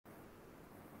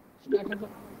Started.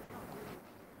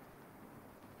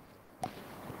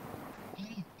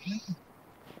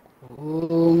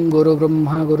 Om Guru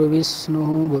Brahma Guru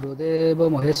Vishnu Guru Deva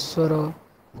Maheshwara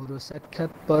Guru Sakshat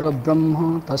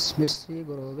Parabrahma Tasmai Shri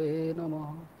Gurave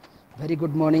Namaha. Very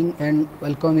good morning and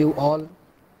welcome you all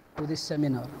to this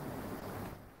seminar.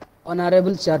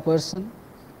 Honorable Chairperson,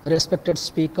 respected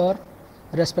Speaker,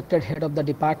 respected Head of the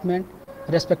Department,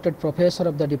 respected Professor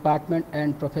of the Department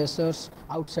and Professors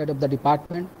outside of the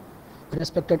Department,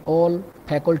 respected all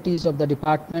faculties of the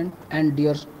Department and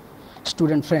dear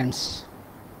student friends.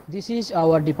 This is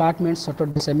our department's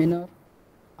Saturday seminar.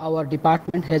 Our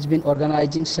department has been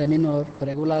organizing seminar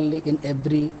regularly in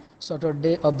every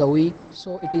Saturday of the week,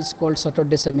 so it is called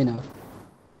Saturday seminar.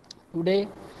 Today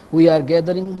we are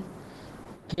gathering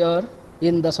here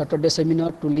in the Saturday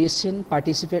seminar to listen,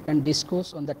 participate and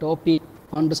discuss on the topic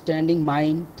understanding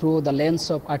mind through the lens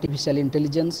of artificial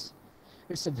intelligence.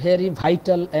 It's a very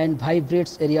vital and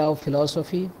vibrant area of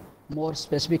philosophy, more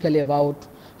specifically about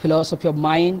philosophy of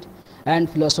mind and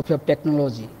philosophy of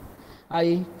technology.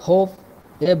 I hope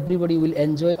everybody will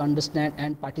enjoy, understand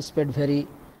and participate very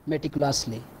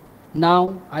meticulously.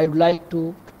 Now I would like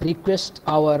to request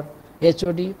our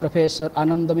HOD Professor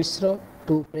Ananda Mishra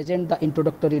to present the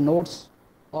introductory notes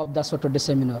of the Saturday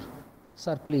seminar.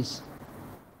 Sir, please.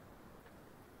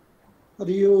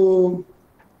 You,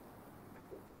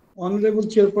 Honorable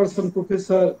Chairperson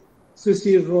Professor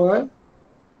C.C. Roy,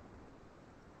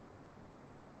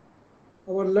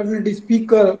 our learned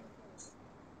speaker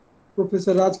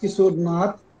Professor Rajakishore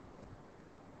Nath,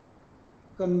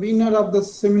 convener of the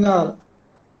seminar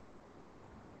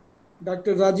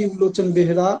Dr. Rajiv Lochan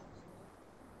Behra,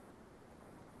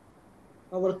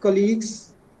 our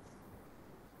colleagues,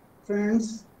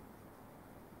 friends,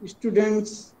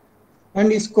 students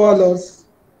and scholars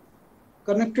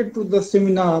connected to the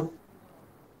seminar,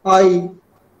 I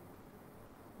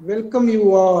welcome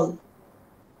you all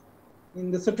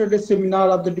in the Saturday seminar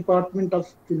of the Department of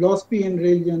Philosophy and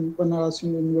Religion, Banaras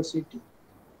University.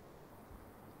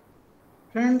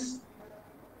 Friends,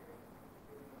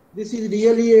 this is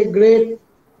really a great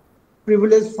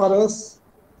privilege for us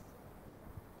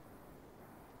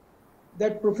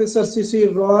that Professor C.C.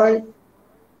 Roy,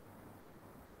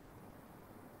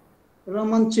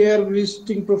 Raman Chair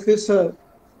Visiting Professor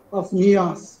of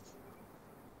NIAS,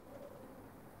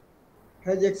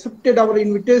 has accepted our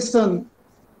invitation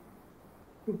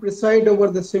to preside over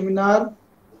the seminar,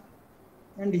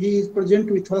 and he is present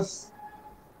with us.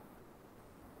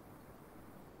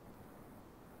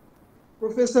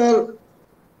 Professor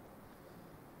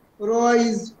Roy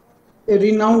is a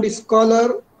renowned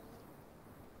scholar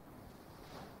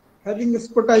having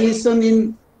expertise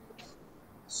in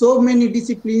so many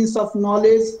disciplines of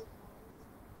knowledge,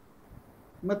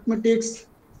 mathematics,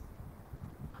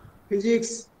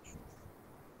 physics,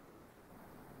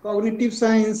 cognitive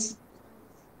science,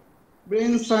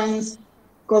 brain science,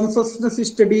 consciousness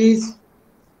studies,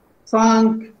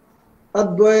 Sankhya,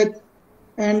 Advaita,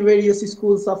 and various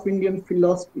schools of Indian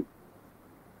philosophy.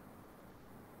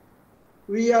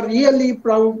 We are really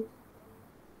proud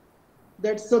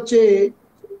that such a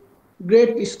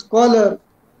great scholar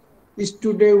is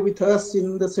today with us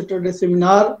in the Saturday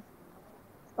seminar.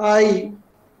 I,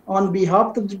 on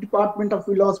behalf of the Department of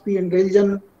Philosophy and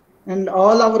Religion and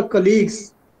all our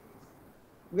colleagues,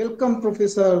 welcome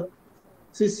Professor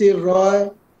C.C. Roy,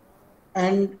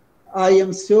 and I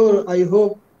am sure, I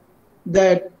hope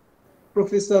that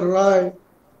Professor Roy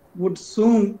would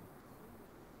soon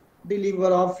deliver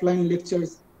offline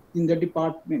lectures in the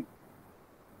department.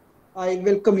 I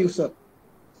welcome you, sir.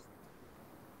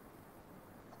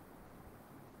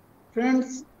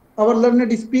 Friends, our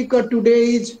learned speaker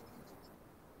today is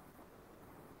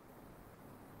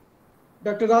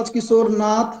Dr. Rajakishore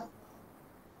Nath.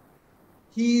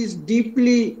 He is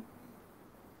deeply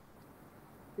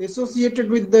associated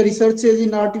with the researches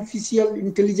in artificial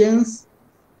intelligence.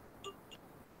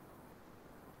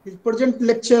 His present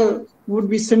lecture would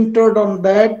be centered on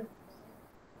that.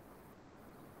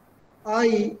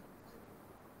 I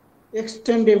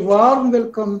extend a warm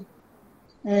welcome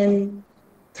and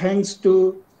thanks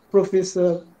to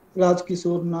Professor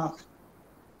Rajakishore Nath.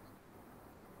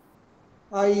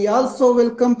 I also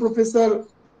welcome Professor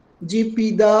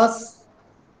G.P. Das,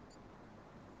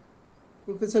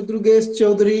 Professor Durgesh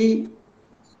Chaudhary,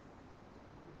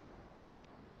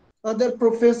 other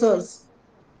professors,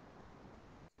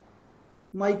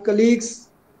 my colleagues,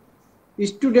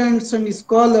 students and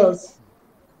scholars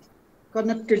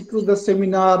connected to the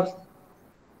seminar.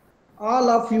 All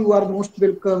of you are most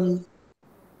welcome.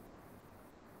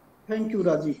 Thank you,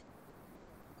 Raji.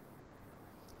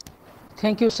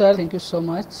 Thank you, sir. Thank you so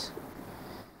much.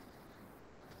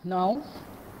 Now,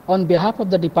 on behalf of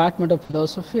the Department of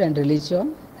Philosophy and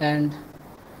Religion and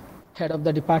head of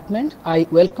the department, I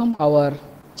welcome our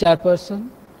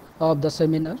chairperson of the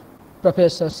seminar,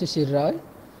 Professor Shishir Rai,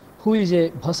 who is a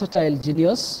versatile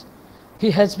genius.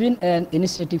 He has been an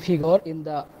initiative figure in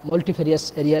the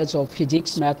multifarious areas of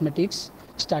physics, mathematics,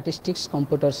 statistics,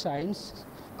 computer science,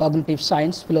 cognitive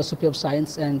science, philosophy of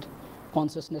science, and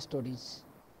consciousness studies.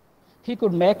 He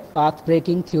could make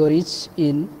path-breaking theories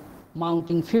in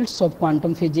mounting fields of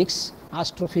quantum physics,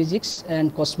 astrophysics,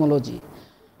 and cosmology,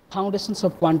 foundations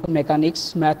of quantum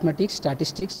mechanics, mathematics,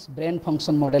 statistics, brain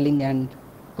function modeling, and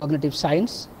cognitive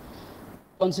science,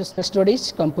 consciousness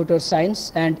studies, computer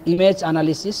science, and image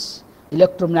analysis,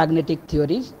 electromagnetic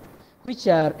theory, which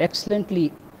are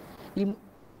excellently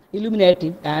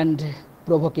illuminative and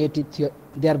provocative,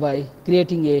 thereby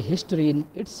creating a history in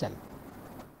itself.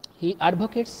 He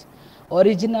advocates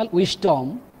original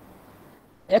wisdom,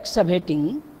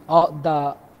 excavating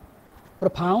the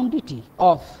profundity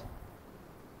of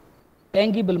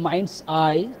tangible mind's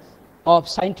eye of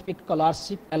scientific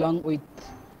scholarship, along with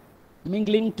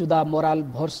mingling to the moral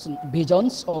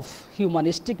visions of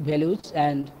humanistic values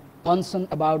and concern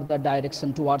about the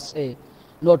direction towards a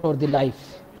noteworthy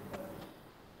life.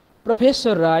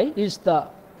 Professor Rai is the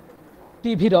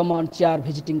T.V. Raman Chair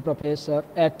Visiting Professor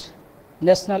at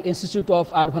National Institute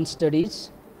of Advanced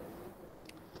Studies,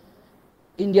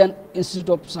 Indian Institute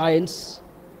of Science,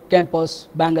 Campus,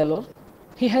 Bangalore.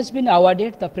 He has been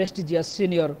awarded the prestigious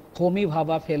Senior Homi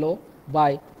Bhabha Fellow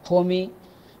by Homi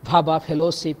Bhabha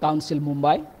Fellowship Council,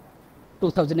 Mumbai,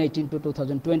 2018 to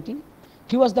 2020.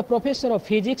 He was the Professor of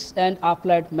Physics and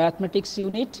Applied Mathematics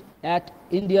Unit at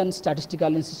Indian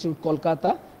Statistical Institute,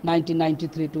 Kolkata,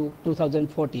 1993 to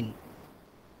 2014.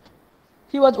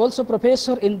 He was also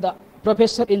professor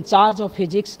in charge of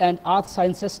Physics and Earth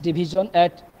Sciences Division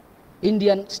at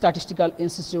Indian Statistical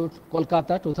Institute,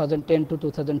 Kolkata, 2010 to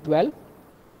 2012.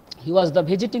 He was the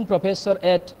visiting professor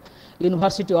at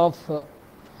University of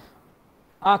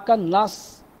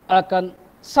Arkansas,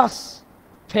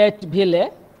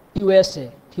 Fayetteville,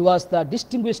 USA. He was the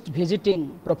distinguished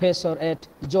visiting professor at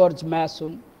George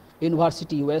Mason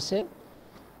University, USA.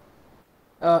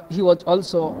 He was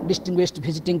also distinguished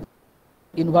visiting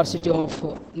University of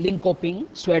Linköping,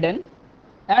 Sweden,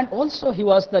 and also he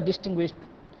was the distinguished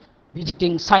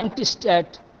visiting scientist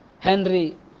at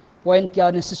Henry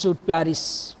Poincaré Institute,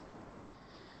 Paris.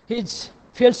 His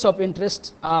fields of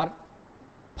interest are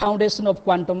foundation of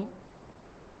quantum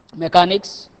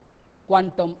mechanics,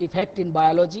 quantum effect in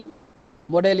biology,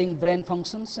 modeling brain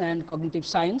functions and cognitive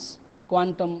science,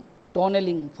 quantum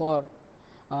tunneling for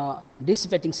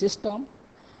dissipating system,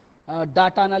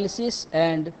 data analysis,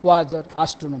 and quasar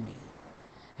astronomy.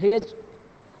 He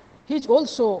is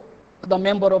also the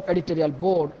member of editorial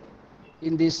board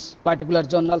in these particular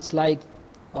journals like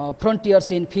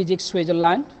Frontiers in Physics,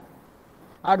 Switzerland,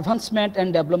 Advancement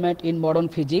and Development in Modern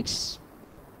Physics,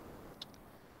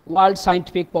 World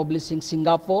Scientific Publishing,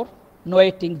 Singapore,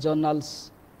 Noetic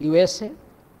Journals, USA.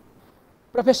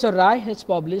 Professor Rai has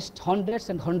published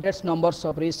hundreds and hundreds numbers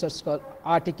of research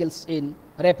articles in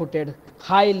reputed,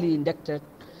 highly indexed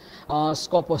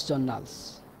Scopus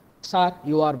journals. Sir,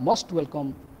 you are most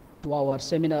welcome to our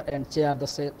seminar and chair the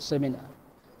seminar.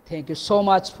 Thank you so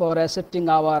much for accepting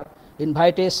our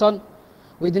invitation.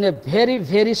 Within a very,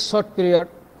 very short period,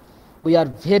 we are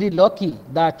very lucky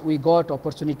that we got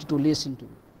opportunity to listen to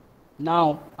you.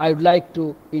 Now, I would like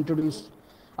to introduce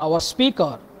our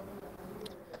speaker,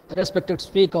 respected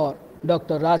speaker,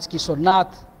 Dr. Rajakishore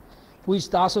Nath, who is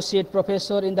the Associate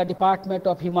Professor in the Department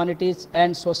of Humanities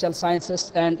and Social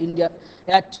Sciences and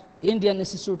at Indian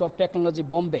Institute of Technology,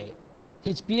 Bombay.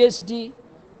 His PhD,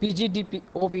 PGD,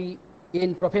 OB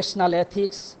in Professional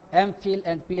Ethics, MPhil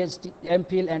and PhD,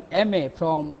 MPhil and MA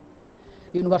from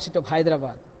University of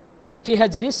Hyderabad. He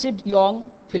has received Young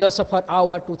Philosopher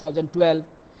Award 2012,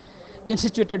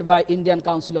 instituted by Indian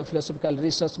Council of Philosophical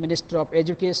Research, Minister of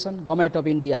Education, Government of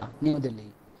India, New Delhi.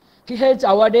 He has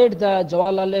awarded the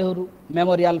Jawaharlal Nehru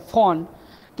Memorial Fund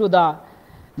to the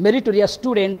meritorious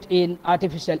student in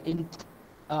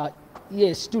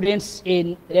students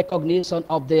in recognition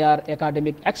of their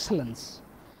academic excellence.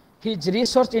 His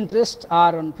research interests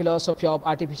are on philosophy of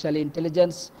artificial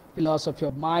intelligence, philosophy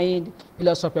of mind,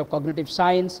 philosophy of cognitive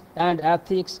science, and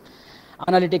ethics,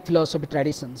 analytic philosophy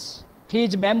traditions. He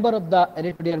is member of the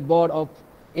editorial board of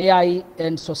AI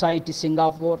and Society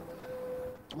Singapore,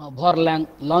 Borlang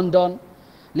London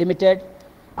Limited,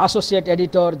 associate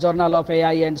editor, Journal of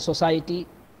AI and Society,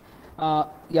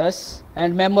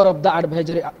 and member of the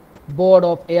advisory board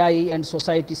of AI and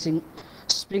Society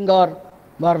Springer,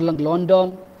 Borlang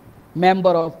London, member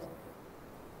of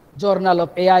Journal of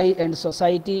AI and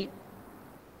Society.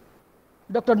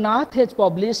 Dr. Nath has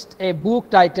published a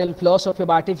book titled Philosophy of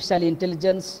Artificial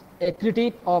Intelligence, a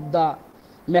critique of the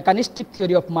mechanistic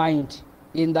theory of mind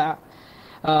in the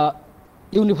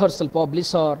Universal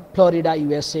Publisher, Florida,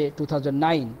 USA,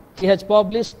 2009. He has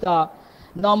published the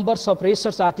numbers of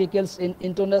research articles in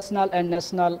international and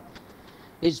national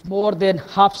is more than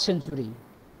half century.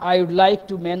 I would like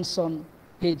to mention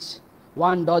his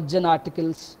 1 dozen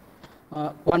articles,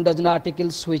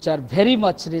 which are very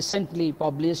much recently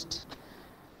published.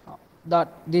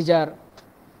 That these are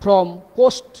from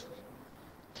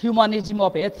Post-Humanism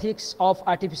of Ethics of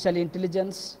Artificial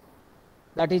Intelligence,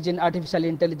 that is in Artificial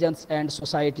Intelligence and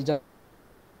Society.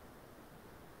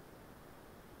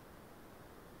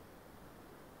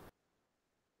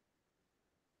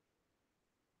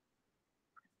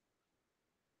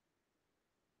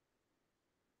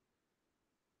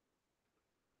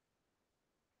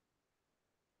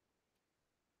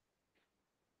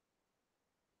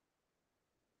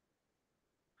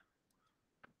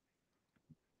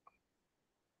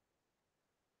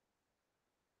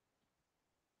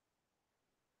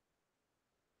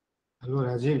 Hello,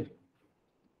 Rajiv.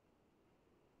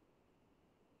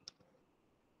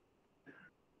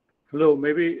 Hello,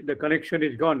 maybe the connection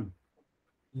is gone.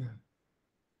 Yeah.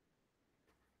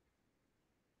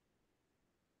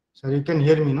 Sir, you can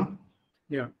hear me, no?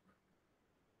 Yeah.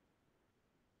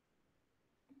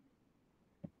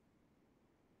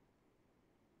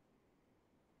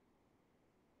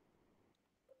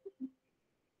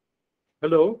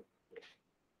 Hello.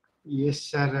 Yes,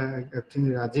 sir. I think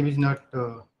Rajiv is not.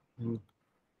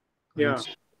 Yeah.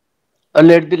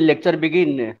 Let the lecture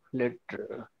begin. Let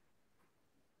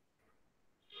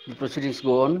the proceedings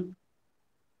go on.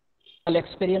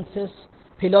 Experiences,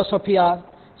 philosophy are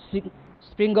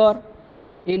Springer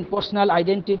in personal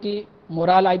identity,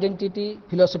 moral identity,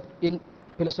 in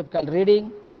philosophical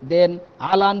reading, then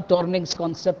Alan Turing's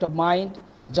concept of mind,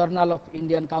 Journal of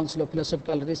Indian Council of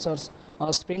Philosophical Research,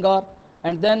 Springer,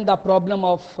 and then the problem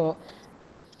of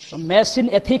machine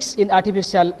ethics in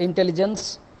artificial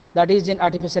intelligence, that is in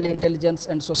Artificial Intelligence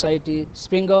and Society,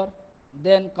 Springer.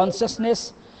 Then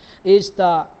consciousness is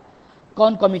the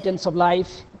concomitance of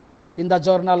life in the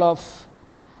Journal of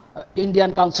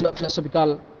Indian Council of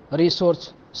Philosophical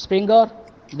Research, Springer.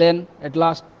 Then at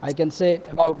last I can say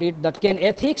about it that can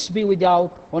ethics be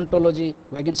without ontology,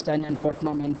 Wittgenstein and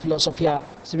Putnam and Philosophia,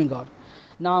 Springer.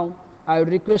 Now I would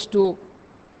request to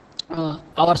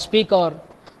our speaker,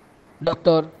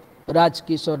 Dr.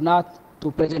 Rajakishore Nath,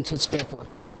 to present his paper.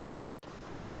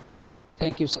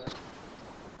 Thank you, sir.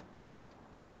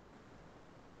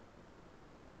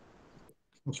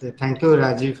 Okay, thank you,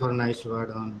 Rajiv, for nice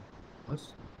word on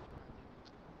us.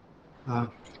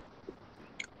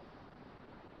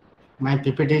 My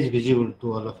PPT is visible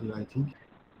to all of you, I think.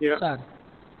 Yeah. Sir.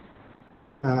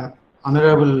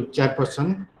 Honorable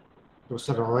Chairperson,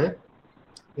 Professor Roy,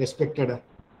 respected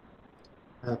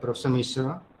Professor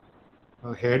Mishra,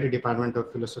 Head Department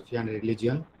of Philosophy and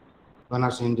Religion,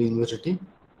 Banaras Hindu University,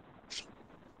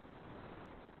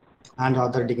 and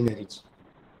other dignitaries.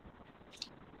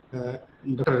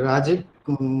 Dr. Rajiv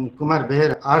Kumar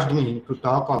Behr asked me to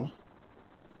talk on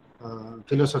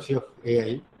philosophy of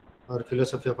AI or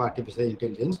philosophy of artificial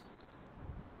intelligence.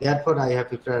 Therefore, I have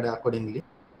prepared accordingly.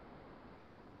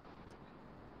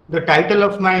 The title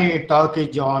of my talk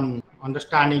is on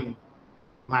understanding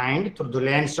mind through the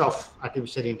lens of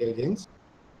artificial intelligence.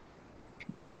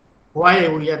 Why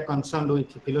we are concerned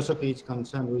with philosophy is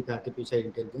concerned with artificial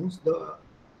intelligence. The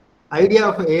idea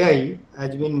of AI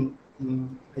has been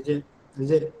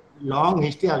has a long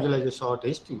history as well as a short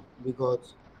history,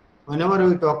 because whenever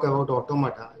we talk about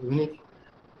automata, even if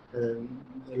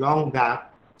long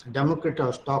back,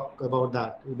 Democritus talk about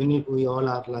that, even if we all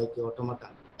are like automata,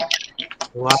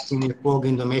 watching the code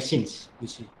in the machines, you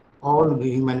see, all the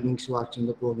human beings watching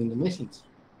the code in the machines.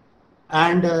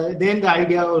 And then the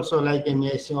idea also like a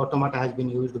machine automata has been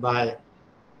used by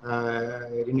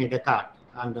Rene Descartes,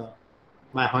 and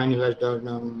when he was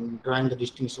drawing the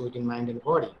distinction between mind and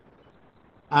body.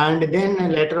 And then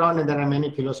later on, there are many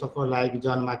philosophers like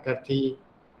John McCarthy,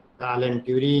 Alan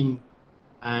Turing,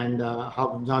 and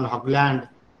John Hogland,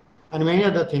 and many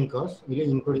other thinkers,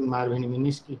 including Marvin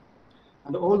Minsky.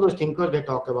 And all those thinkers, they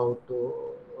talk about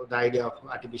the idea of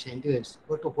artificial intelligence.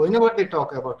 But whenever they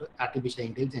talk about artificial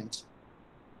intelligence,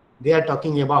 they are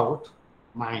talking about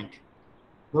mind.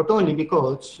 Not only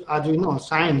because, as we know,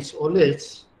 science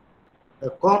always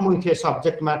come with a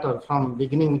subject matter from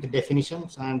beginning with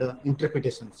definitions and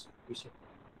interpretations.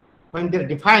 When they're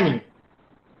defining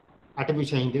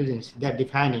artificial intelligence, they're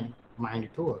defining mind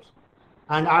towards.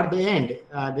 And at the end,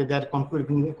 they are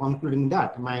concluding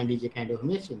that mind is a kind of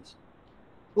machine.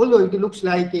 Although it looks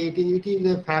like it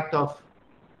is a fact of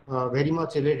very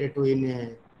much related to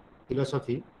in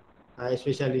philosophy,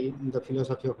 especially in the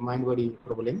philosophy of mind-body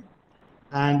problem.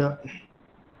 And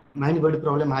mind-body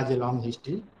problem has a long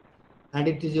history, and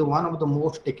it is one of the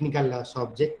most technical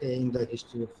subject in the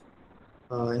history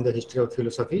of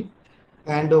philosophy.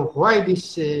 And why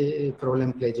this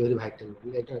problem plays a very vital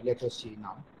role. Let us see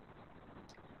now.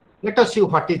 Let us see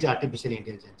what is artificial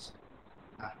intelligence.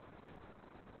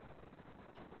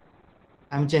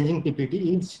 I'm changing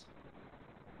PPT. Is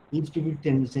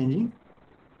PPT changing?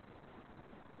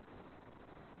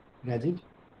 Rajiv?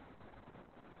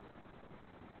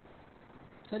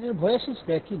 Sir, your voice is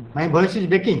breaking. My voice is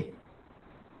breaking.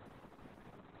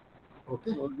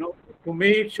 Okay. Oh, no, to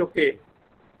me it's okay.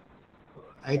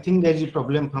 I think there is a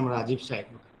problem from Rajiv's side.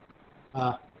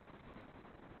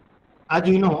 As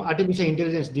you know, artificial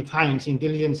intelligence defines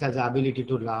intelligence as the ability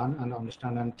to learn and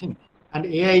understand and think. And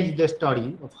AI is the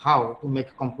study of how to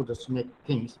make computers make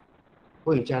things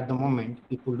which at the moment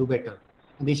people do better.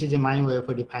 And this is my way of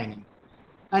defining.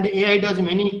 And AI does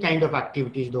many kind of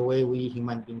activities the way we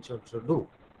human beings also do,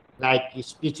 like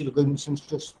speech recognitions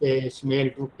to space, smell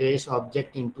to taste,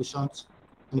 object intuitions,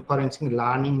 inferencing,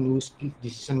 learning, new skills,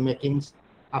 decision makings,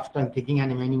 abstract thinking,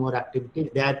 and many more activities.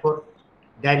 Therefore,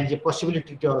 there is a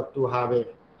possibility to have a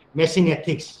machine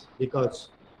ethics because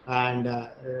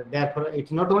therefore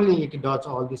it not only it does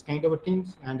all these kind of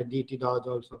things and it does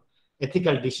also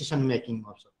ethical decision making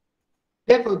also.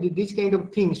 Therefore, these kind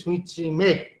of things which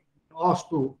make us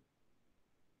to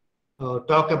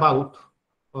talk about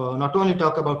not only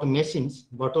talk about machines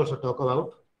but also talk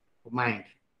about mind.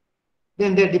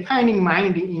 Then the defining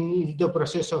mind is the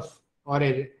process of or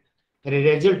a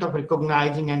result of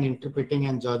recognizing and interpreting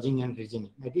and judging and reasoning.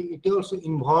 It also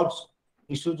involves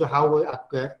issues of how we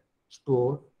acquire,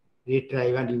 store,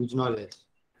 retrieve, and use knowledge.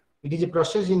 It is a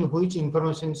process in which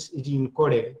information is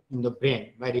encoded in the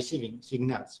brain by receiving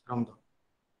signals from the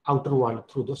outer world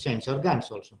through the sense organs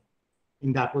also.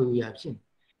 In that way we have seen.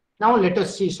 Now let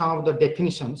us see some of the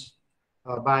definitions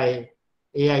by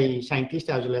AI scientists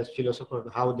as well as philosophers,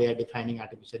 how they are defining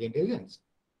artificial intelligence.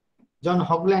 John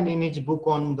Hogland, in his book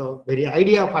on the very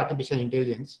idea of artificial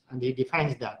intelligence, and he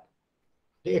defines that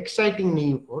the exciting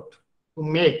new input to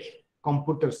make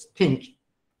computers think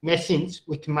machines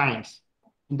with minds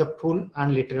in the full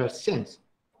and literal sense.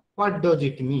 What does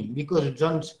it mean? Because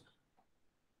John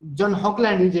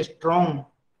Hogland is a strong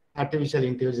artificial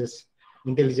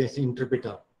intelligence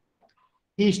interpreter.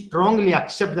 He strongly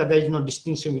accepts that there is no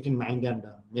distinction between mind and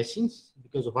machines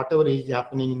because whatever is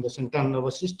happening in the central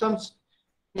nervous systems,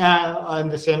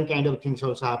 and the same kind of things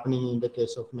also happening in the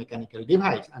case of mechanical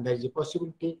device. And there is a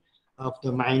possibility of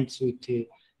the minds with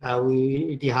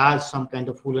it has some kind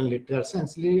of full and literal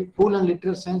sense. Full and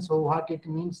literal sense of what it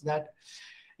means that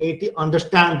it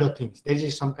understands the things. There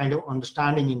is some kind of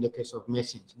understanding in the case of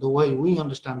machines. The way we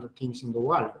understand the things in the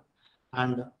world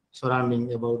and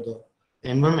surrounding about the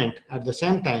environment at the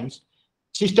same time,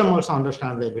 system also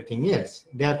understands everything else.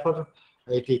 Therefore,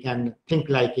 it can think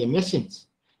like a machine.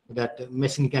 That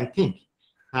machine can think,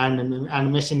 and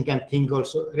machine can think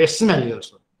also rationally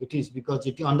also. It is because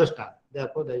it understands.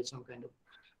 Therefore, there is some kind of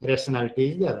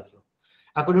rationality is there also.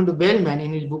 According to Bellman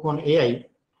in his book on AI,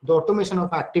 the automation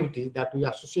of activities that we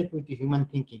associate with human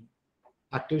thinking,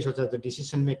 activities such as the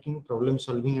decision making, problem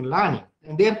solving, and learning.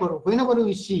 And therefore, whenever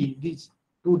we see these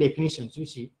two definitions, we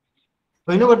see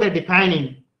whenever they're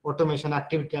defining automation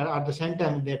activity, at the same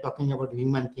time they're talking about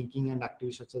human thinking and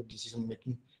activities such as decision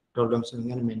making, problem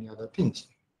solving, and many other things.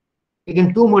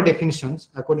 Again, two more definitions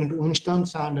according to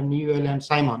Winston's and Newell and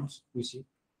Simons. We see,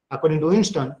 according to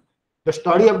Winston, the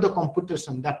study of the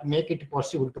computation that make it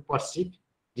possible to perceive,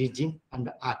 reason, and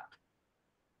act.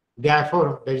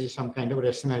 Therefore, there is some kind of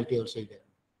rationality also there.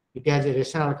 It has a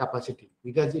rational capacity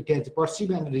because it has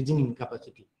perceiving and reasoning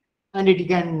capacity, and it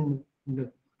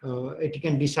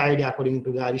can decide according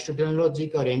to the Aristotelian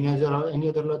logic or any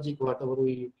other logic, whatever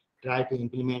we try to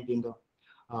implement in the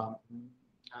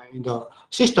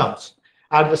systems.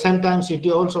 At the same time, it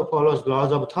also follows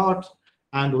laws of thought,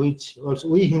 and which also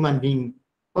we human being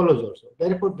follows also.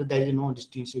 Therefore, there is no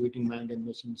distinction between mind and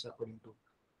machines according to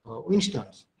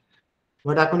Winston's.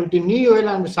 But according to Newell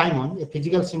and Simon, a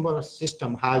physical symbol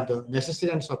system has the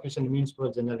necessary and sufficient means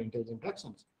for general intelligent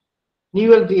actions.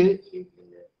 Newell is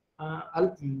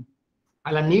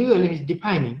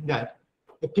defining that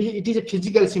it is a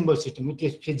physical symbol system. It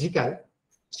is physical.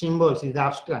 Symbols is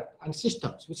abstract, and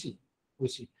systems we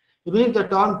see. Even if the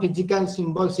term physical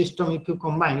symbol system, if you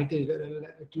combine it,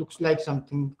 it looks like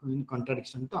something in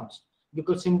contradiction terms.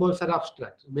 because symbols are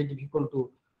abstract, very difficult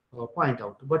to point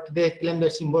out. But they claim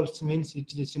that symbols means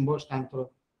it is symbol stand for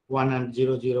 1 and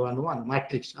 0, 0 and 1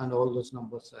 matrix, and all those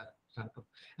numbers are stand for.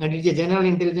 And it is a general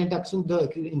intelligent action, the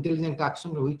intelligent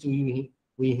action which we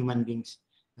human beings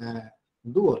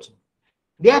do also.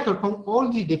 Therefore, from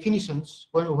all these definitions,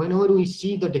 whenever we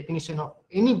see the definition of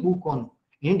any book on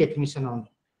any definition on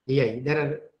AI, there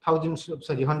are thousands,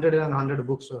 sorry, 100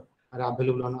 books are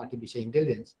available on artificial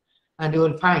intelligence, and you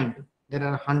will find there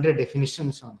are 100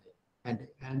 definitions on it.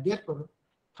 And therefore,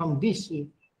 from this,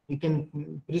 you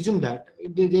can presume that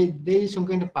there is some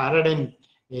kind of paradigm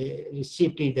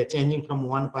shift, the changing from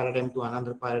one paradigm to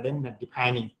another paradigm, that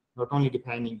defining, not only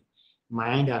defining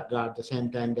mind, at the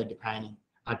same time they're defining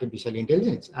artificial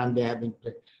intelligence, and they have been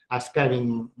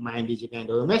ascribing mind is a kind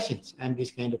of a machines, and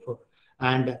this kind of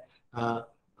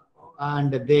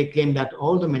and they claim that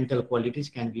all the mental qualities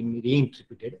can be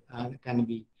reinterpreted and can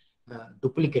be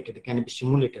duplicated, can be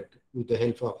simulated with the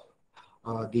help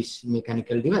of this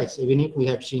mechanical device. Even if we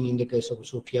have seen in the case of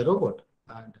Sophia robot,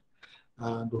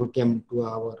 and who came to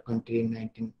our country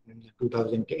in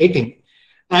 2018.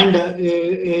 And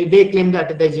they claim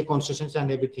that there is a consciousness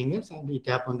and everything else, and it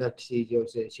happened that she is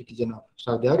also a citizen of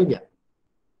Saudi Arabia.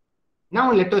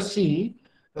 Now let us see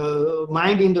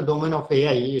mind in the domain of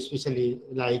AI, especially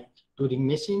like Turing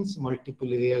machines, multiple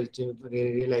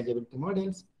realizability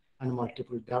models, and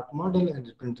multiple draft model, and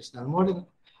representational model,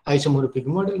 isomorphic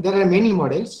model. There are many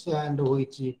models, and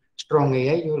which strong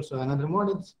AI also another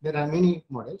models. There are many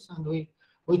models, and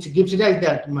which gives rise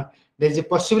that there is a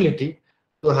possibility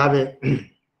to have a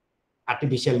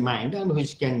artificial mind, and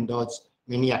which can do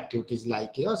many activities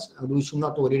like us. And we should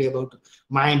not worry about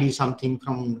mind is something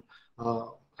from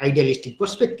idealistic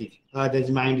perspective. That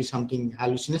mind is something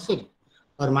hallucinatory,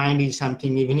 or mind is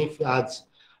something, even if, as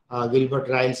Gilbert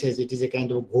Ryle says, it is a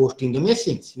kind of ghost in the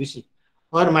machines, you see.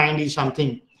 Or mind is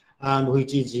something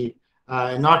which is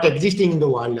not existing in the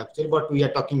world actually, but we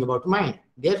are talking about mind.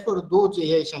 Therefore, those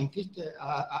AI scientists,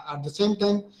 at the same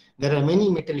time, there are many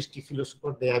materialistic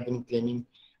philosophers, they have been claiming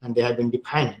and they have been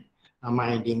defining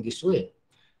mind in this way.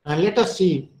 And let us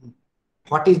see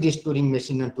what is this Turing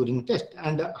machine and Turing test,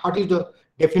 and what is the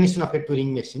definition of a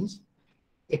Turing machine.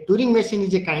 A Turing machine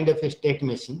is a kind of a state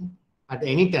machine. At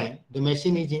any time, the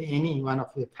machine is in any one of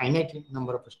a finite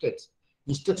number of states.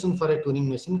 Instruction for a Turing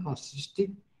machine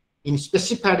consisted in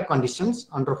specified conditions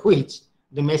under which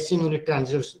the machine will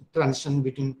transition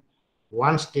between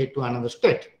one state to another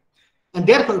state. And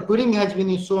therefore, Turing has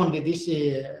been shown this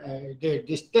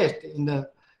test in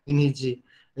his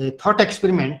thought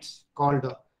experiments called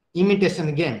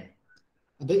imitation game.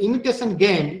 The imitation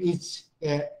game is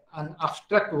an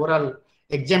abstract oral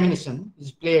examination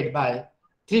is played by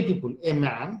three people: a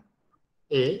man,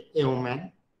 a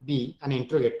woman, B, an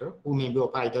interrogator who may be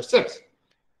of either sex.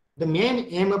 The main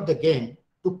aim of the game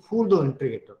to fool the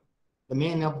interrogator. The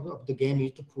main aim of the game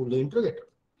is to fool the interrogator.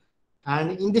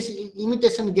 And in this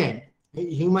imitation game, a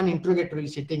human interrogator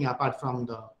is sitting apart from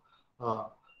the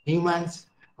humans,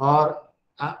 or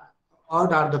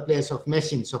are the place of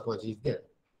machine, suppose is there.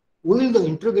 Will the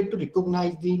interrogator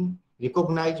recognize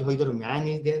whether a man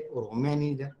is there, or woman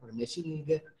is there, or machine is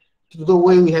there? To the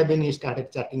way we have been started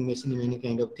chatting machine, many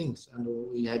kind of things, and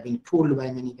we have been fooled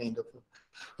by many kind of,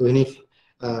 even if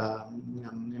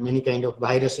many kind of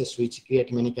viruses which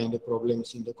create many kind of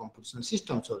problems in the computational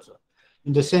systems also.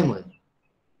 In the same way,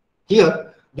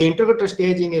 here the interrogator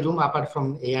stays in a room apart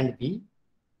from A and B.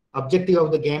 Objective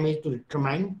of the game is to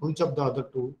determine which of the other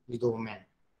two is the woman.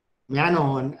 Man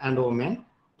and woman,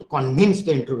 to convince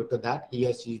the interrogator that he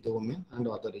or she is the woman and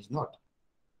the other is not.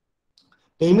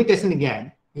 The imitation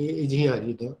game is here.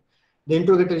 The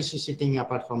interrogator is sitting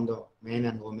apart from the man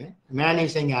and woman. Man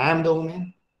is saying, I am the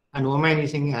woman, and woman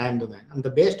is saying, I am the man. And the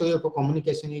best way of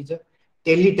communication is a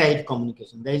teletype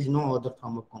communication. There is no other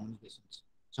form of communications.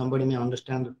 Somebody may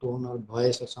understand the tone or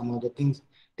voice or some other things,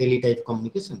 teletype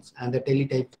communications. And the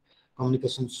teletype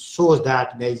communication shows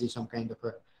that there is some kind of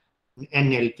a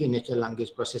NLP, natural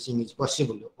language processing, is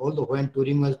possible. Although when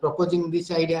Turing was proposing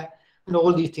this idea, and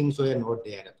all these things were not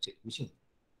there actually. You see,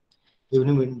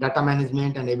 even with data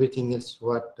management and everything else,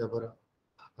 whatever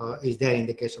is there in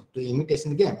the case of the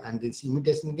imitation game. And this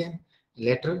imitation game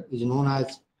later is known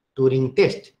as Turing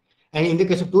test. And in the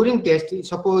case of Turing test,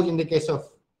 suppose in the case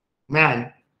of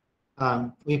man,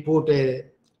 we put a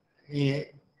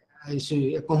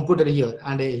computer here,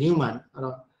 and a human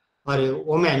or a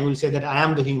woman will say that I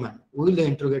am the human. Will the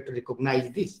interrogator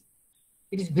recognize this?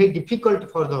 It is very difficult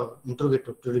for the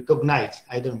interrogator to recognize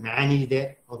either man is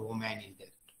there or woman is there.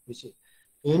 You see,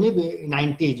 in the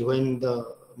 90s, when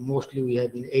mostly we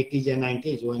have been 80s and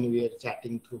 90s, when we were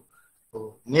chatting through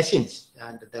machines,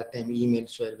 and at that time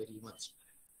emails were very much.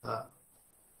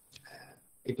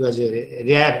 It was a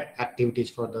rare activities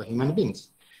for the human beings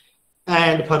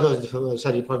and for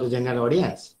the general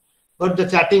audience. But the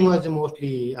chatting was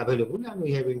mostly available, and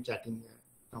we have been chatting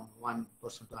from one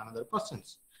person to another person.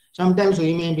 Sometimes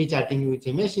we may be chatting with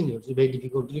a machine. It's very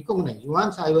difficult to recognize.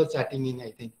 Once I was chatting in,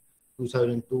 I think,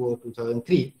 2002 or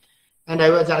 2003, and I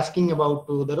was asking about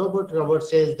the robot. Robot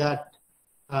says that,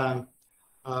 do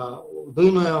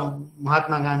you know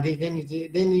Mahatma Gandhi? Then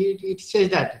it says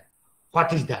that,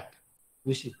 what is that?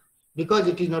 You see, because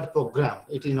it is not programmed.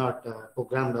 It is not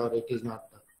programmed, or it is not,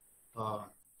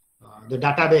 the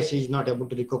database is not able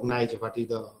to recognize what is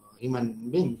the human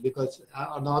being, because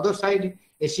on the other side,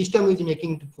 a system is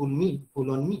making to fool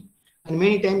on me. And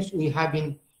many times we have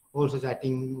been also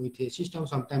chatting with a system,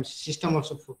 sometimes system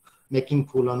also making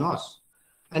fool on us.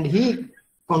 And he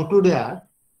concluded that,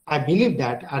 I believe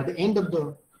that at the end of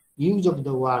the use of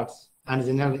the words and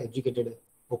general educated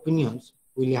opinions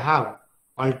will have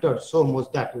altered so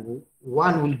much that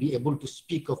one will be able to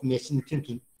speak of machine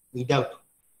thinking without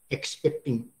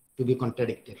expecting to be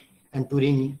contradicted. And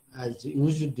Turing has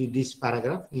used this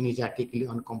paragraph in his article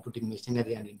on computing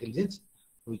machinery and intelligence,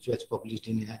 which was published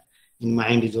in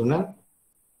Mind journal.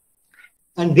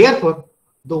 And therefore,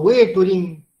 the way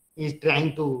Turing is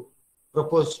trying to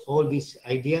propose all these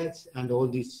ideas and all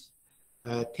these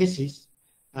theses,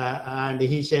 and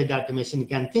he said that the machine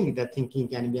can think, that thinking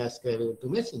can be ascribable to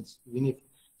machines, even if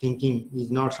thinking is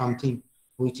not something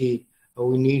which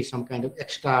we need some kind of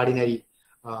extraordinary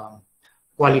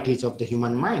qualities of the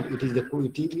human mind. It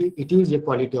is a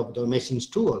quality of the machines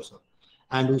too also,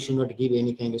 and we should not give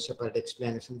any kind of separate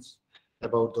explanations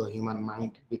about the human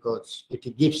mind, because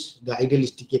it gives the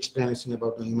idealistic explanation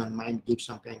about the human mind, gives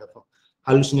some kind of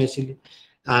hallucination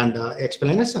and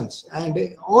explanations,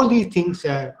 and all these things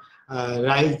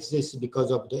rises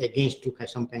because of the against to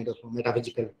some kind of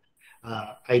metaphysical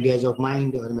ideas of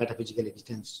mind, or metaphysical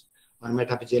existence, or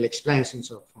metaphysical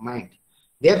explanations of mind.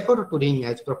 Therefore, Turing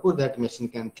has proposed that machine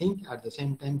can think. At the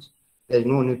same time, there is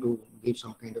no need to give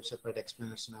some kind of separate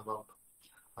explanation about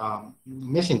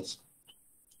machines,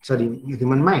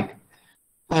 human mind.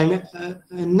 And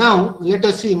now let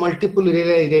us see multiple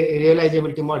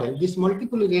realizability model. This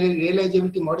multiple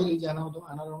realizability model is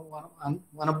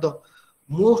one of the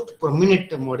most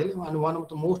prominent model, and one of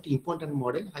the most important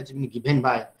model has been given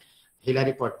by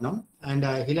Hilary Putnam. And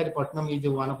Hilary Putnam is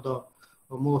one of the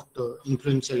most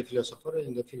influential philosopher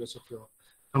in the philosophy,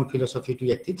 from philosophy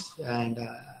to ethics. And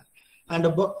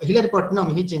Hilary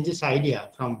Putnam, he changes idea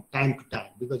from time to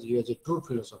time, because he was a true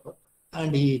philosopher,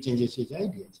 and he changes his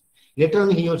ideas. Later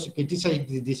on, he also criticized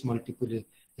these multiple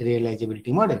realizability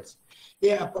models.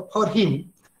 Yeah, for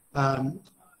him,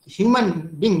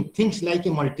 human being thinks like a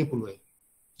multiple way.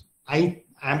 I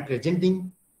am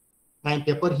presenting my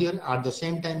paper here. At the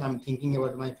same time, I'm thinking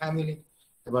about my family,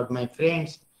 about my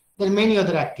friends. There are many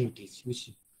other activities.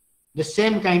 Which the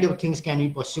same kind of things can be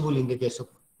possible in the case of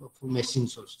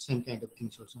machines also. Same kind of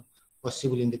things also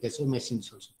possible in the case of machines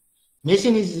also.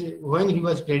 Machine is, when he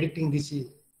was predicting this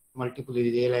multiple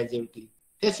realizability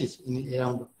thesis in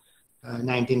around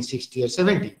 1960 or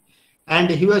 70, and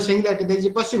he was saying that there is a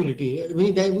possibility.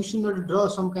 We should not draw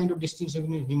some kind of distinction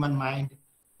between human mind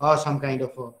or some kind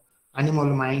of animal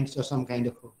minds or some kind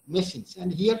of machines.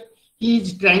 And here he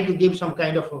is trying to give some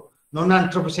kind of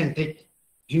non-anthropocentric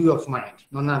view of mind,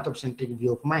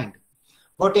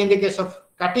 But in the case of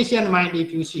Cartesian mind,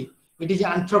 if you see, it is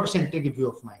an anthropocentric view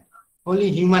of mind. Only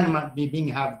human being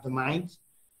have mind,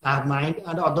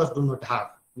 and others do not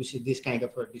have. You see, this kind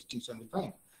of a distinction we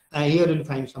find. And here you will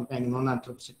find some kind of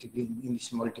non-anthropocentric in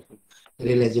these multiple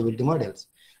realizability models.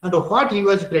 And what he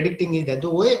was predicting is that the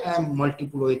way I am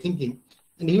multiple way thinking,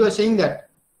 and he was saying that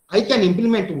I can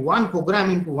implement one program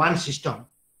into one system,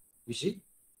 you see,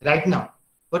 right now.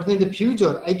 But in the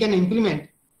future, I can implement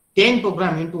 10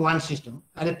 program into one system,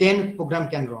 and the 10 program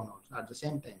can run also at the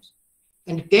same time.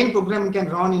 And 10 program can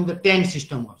run in the 10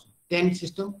 system also. 10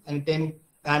 system and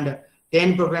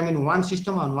 10 program in one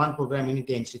system and one program in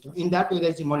 10 system. In that way, there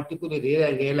is a multiple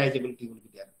realizability will be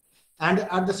there. And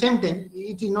at the same time,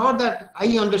 it is not that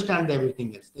I understand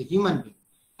everything else, the human being.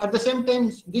 At the same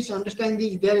time, this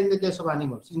understanding is there in the case of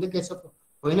animals. In the case of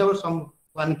whenever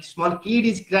one small kid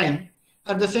is crying,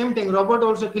 at the same time, robot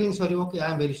also feeling sorry. Okay,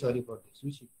 I am very sorry for this.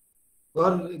 You see,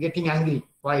 or getting angry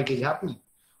why it is happening.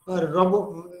 Or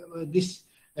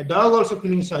a dog also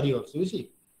feeling sorry also. You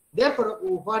see, therefore,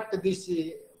 what this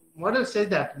model says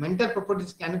that mental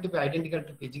properties cannot be identical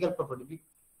to physical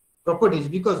properties,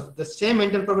 because the same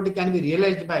mental property can be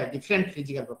realized by different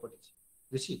physical properties.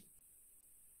 You see,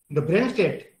 the brain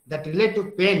state that relate to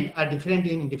pain are different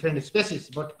in different species,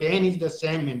 but pain is the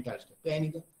same mental state. Pain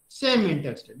is the same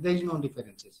mental state. There is no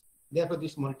differences. Therefore,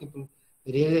 this multiple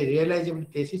realizable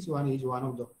thesis is one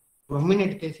of the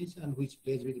prominent thesis and which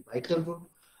plays very vital role,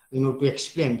 to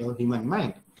explain the human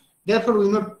mind. Therefore,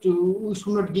 we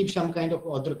should not give some kind of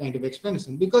other kind of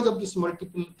explanation because of this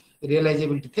multiple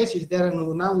realizability thesis.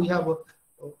 Now we have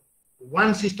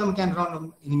one system can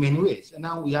run in many ways. And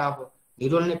now we have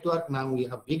neural network. Now we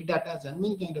have big data and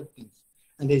many kind of things.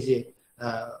 And there's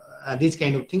these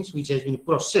kind of things which has been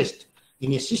processed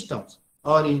in a systems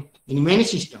or in many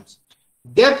systems.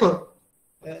 Therefore,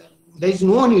 there is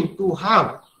no need to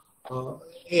have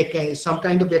some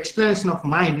kind of explanation of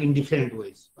mind in different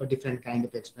ways or different kind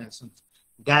of explanations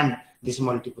than this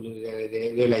multiple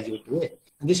realizability way.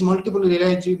 And this multiple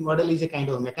realizability model is a kind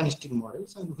of mechanistic model,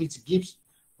 and which gives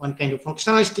one kind of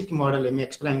functionalistic model, an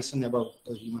explanation about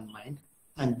the human mind,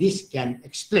 and this can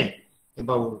explain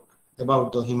about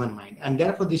the human mind. And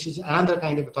therefore, this is another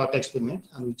kind of thought experiment,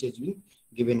 and which has been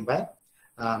given by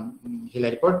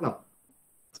Hilary Putnam.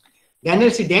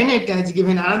 Daniel C. Dennett has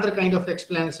given another kind of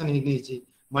explanation in his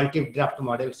multi-draft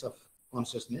models of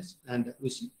consciousness, and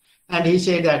he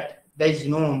said that there is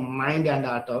no mind and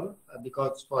at all,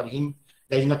 because for him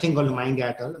there is nothing called mind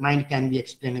at all. Mind can be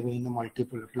explainable in a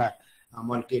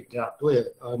multi-draft way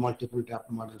or multiple draft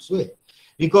models way,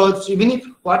 because even if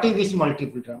what is this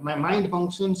multiple draft? My mind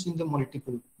functions in the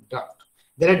multiple draft.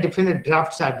 There are different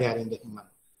drafts are there in the human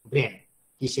brain.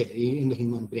 He said in the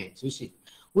human brains. You see.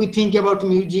 We think about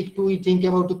music too, we think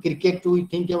about cricket too, we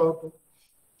think about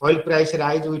oil price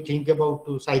rise, we think about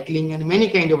cycling and many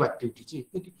kind of activities.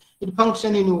 It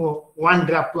functions in one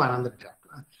draft to another draft.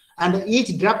 And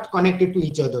each draft connected to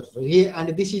each other.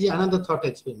 And this is another thought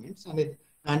experiment.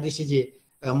 And this is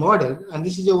a model. And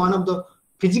this is one of the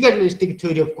physicalistic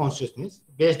theory of consciousness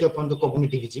based upon the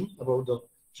cognitivism about the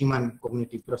human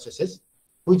cognitive processes,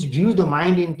 which view the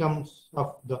mind in terms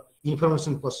of the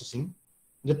information processing.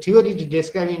 The theory is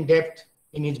described in depth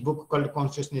in his book called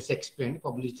Consciousness Explained,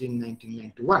 published in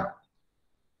 1991.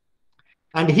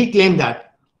 And he claimed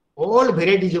that all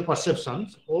varieties of perception,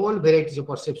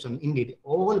 indeed,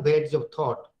 all varieties of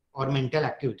thought or mental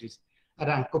activities are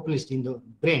accomplished in the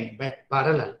brain by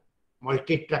parallel,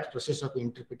 multi-track process of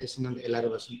interpretation and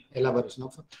elaboration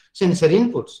of sensory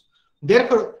inputs.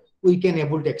 Therefore, we can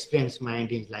able to explain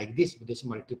mind in like this with this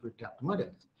multiple track model.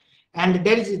 And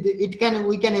there is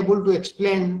we can able to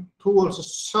explain through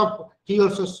also he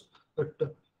also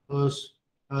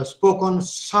spoke on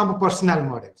sub-personal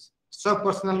models.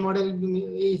 Sub-personal model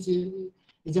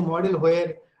is a model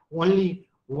where only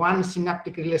one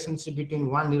synaptic relationship between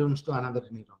one neurons to another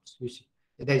neurons. You see,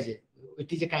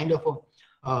 it is a kind of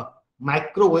a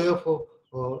micro way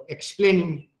of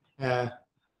explaining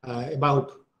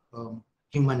about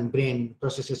human brain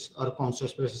processes or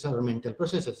conscious processes or mental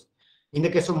processes. In the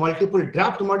case of multiple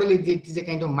draft model, it is a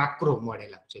kind of macro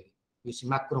model actually. You see,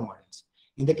 macro models.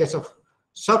 In the case of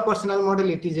sub-personal model,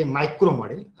 it is a micro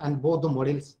model, and both the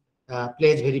models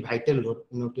plays very vital role,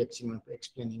 to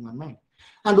explain human mind.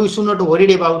 And we should not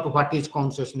worry about what is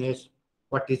consciousness,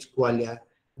 what is qualia.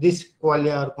 This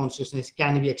qualia or consciousness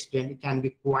can be explained, it can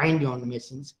be coined on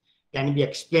machines, can be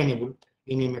explainable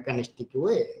in a mechanistic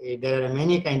way. There are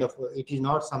many kind of, it is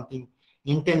not something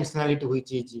intentionality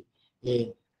which is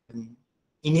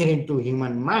inherent to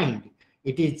human mind.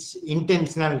 It is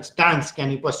intentional stance can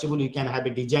be possible. You can have a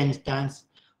design stance.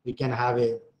 We can have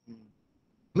a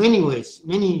many ways,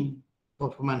 many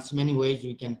performance, many ways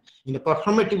we can, in a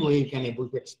performative way, you can able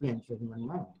to explain the human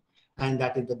mind. And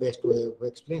that is the best way of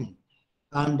explaining.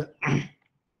 And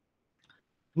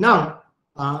now,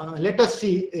 let us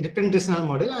see a representational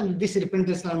model. And this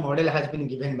representational model has been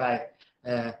given by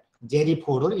Jerry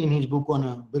Fodor in his book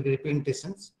on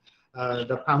representations.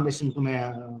 The foundation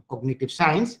to cognitive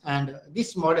science, and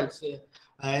this model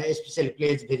especially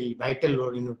plays very vital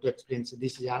role to explain. So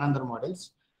this is another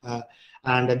models,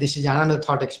 and this is another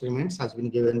thought experiments has been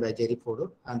given by Jerry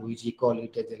Fodor, and which we call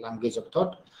it as a language of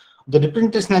thought. The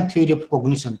representational theory of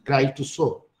cognition tries to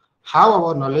show how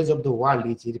our knowledge of the world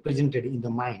is represented in the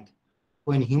mind.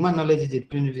 When human knowledge is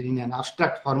represented in an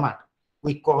abstract format,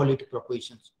 we call it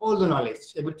propositions. All the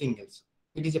knowledge, everything else,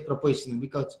 it is a proposition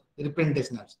because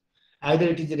representational. Either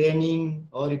it is raining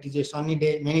or it is a sunny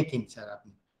day, many things are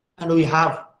happening. And we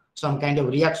have some kind of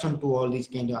reaction to all these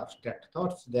kind of abstract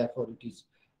thoughts. Therefore, it is,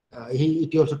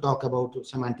 it also talk about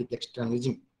semantic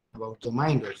externalism, about the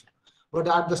mind also. But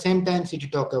at the same time,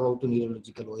 it talk about the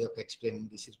neurological way of explaining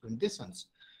these representations.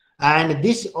 And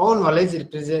this all knowledge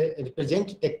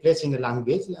take place in the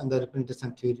language, and the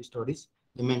representation theory studies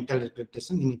the mental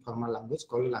representation in informal language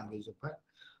called language of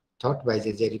thought by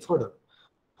Jerry Fodor.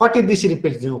 What is this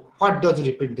representation? What does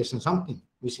representation something?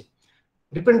 We see.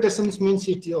 Representations means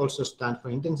it also stands for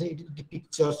intensity. It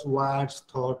pictures, words,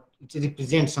 thought. It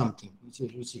represents something.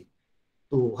 We see.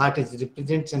 To what is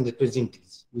represents and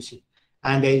represents. We see.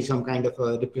 And there is some kind of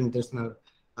a representational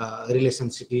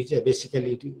relationship,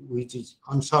 basically which is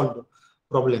unsolved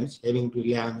problems having to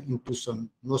rely into some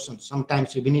notions.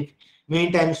 Sometimes, even if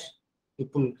many times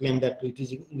people claim that it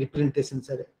is representations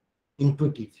are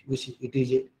intuitive. We see it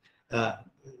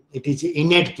is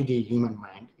innate to the human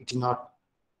mind. It is not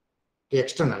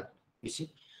external. You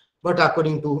see, but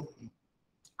according to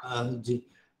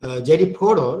Jerry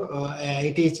Fodor,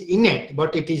 it is innate,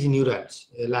 but it is neural.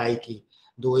 Like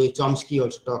the way Chomsky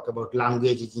also talk about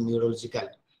language is neurological.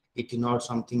 It is not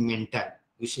something mental.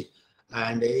 You see,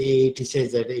 and it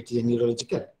says that it is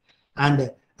neurological,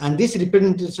 and this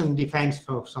representation defines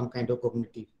for some kind of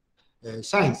cognitive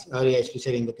science, or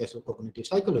especially in the case of cognitive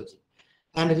psychology.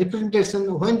 And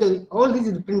representation, when all these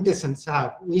representations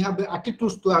have, we have the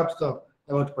attitudes towards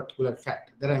about particular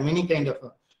fact. There are many kind of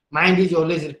mind is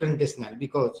always representational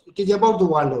because it is about the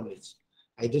world always,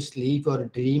 either sleep or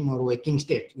dream or waking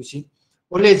state. You see,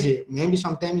 always maybe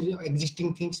sometimes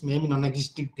existing things, maybe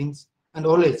non-existing things, and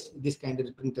always this kind of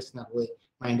representational way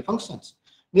mind functions.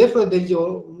 Therefore,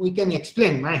 we can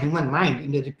explain my human mind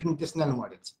in the representational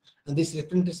models, and this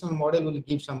representational model will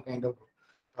give some kind of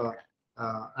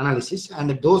analysis,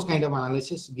 and those kind of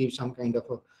analysis give some kind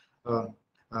of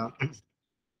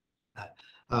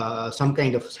some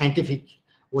kind of scientific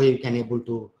way you can able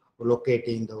to locate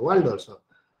in the world also.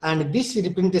 And this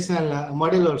representational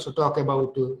model also talk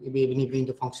about even in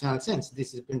the functional sense,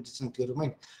 this representation theory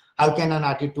mind. How can an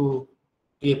attitude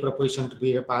be a proposition to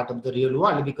be a part of the real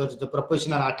world? Because the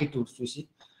propositional attitudes, you see,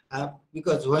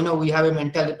 because when we have a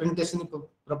mental representation of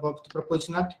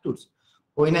propositional attitudes,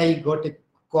 when I got a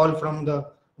call from the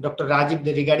Dr. Rajiv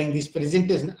regarding this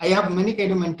presentation, I have many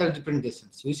kind of mental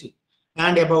representations, you see,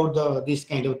 and about these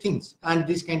kind of things, and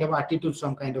this kind of attitudes,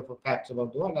 some kind of facts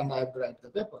about the world, and I have to write the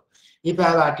paper. If I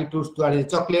have attitudes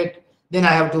towards chocolate, then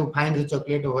I have to find the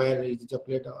chocolate, where is the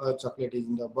chocolate, or chocolate is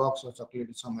in the box, or chocolate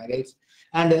is somewhere else,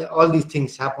 and all these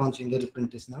things happens in the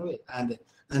representational way,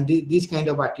 and these kind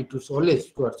of attitudes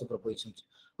always towards the propositions.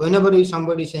 Whenever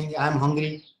somebody is saying I am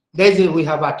hungry, we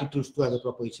have attitudes towards the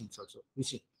propositions also, you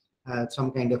see,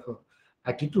 some kind of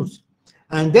attitudes.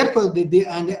 And therefore,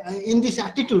 and in these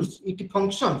attitudes, it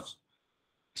functions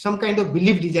some kind of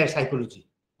belief desire psychology.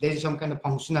 There is some kind of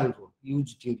functional role,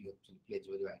 huge theory of plays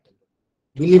very vital.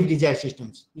 Belief desire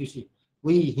systems. You see,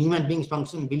 we human beings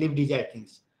function belief desire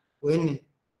things. When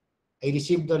I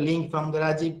received the link from the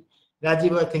Rajiv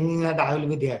was thinking that I will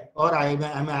be there, or I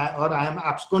am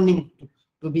absconding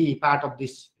to be part of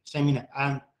this seminar.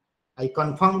 I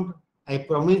confirmed, I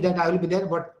promised that I will be there,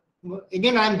 but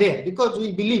again I am there because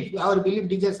we believe, our belief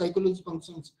desire psychology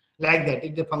functions like that.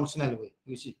 It's a functional way,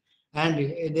 you see, and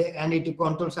it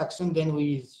controls action. Then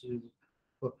we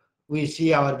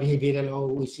see our behavioral, or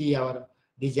we see our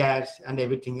desires, and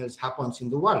everything else happens in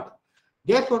the world.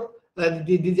 Therefore,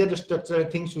 these are the structural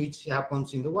things which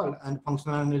happens in the world, and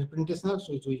functional and representational,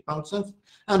 which functions,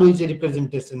 and which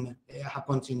representation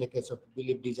happens in the case of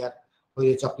belief desire,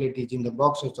 whether chocolate is in the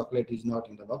box or chocolate is not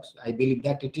in the box. I believe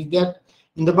that it is there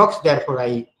in the box, therefore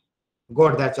I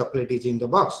got that chocolate is in the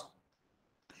box.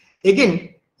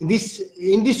 Again, in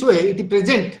this way, it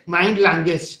present mind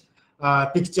language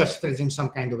pictures present some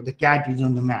kind of, the cat is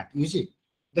on the mat. You see,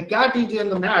 the cat is on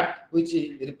the mat, which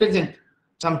represent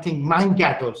something mind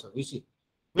cat also. You see,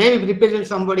 maybe represent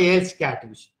somebody else's cat.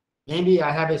 You see, maybe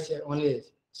I have only a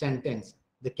sentence,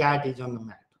 the cat is on the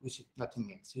mat. You see, nothing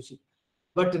else. You see,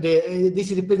 but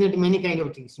this represent many kind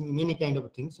of things,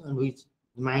 on which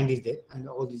mind is there, and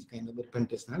all these kind of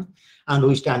representational, and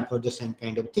we stand for the same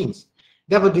kind of things.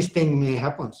 Therefore, this thing may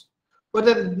happen. But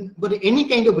any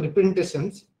kind of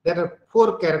representations, there are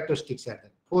four characteristics.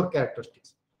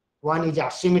 One is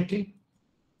asymmetry.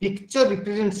 Picture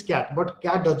represents cat, but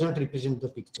cat does not represent the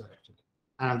picture actually.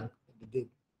 And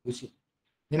you see.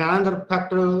 Then another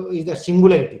factor is the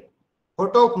singularity.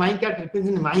 Photo of my cat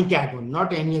represents my cat one,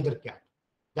 not any other cat.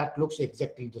 That looks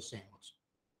exactly the same also.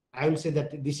 I will say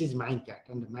that this is my cat,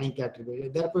 and my cat.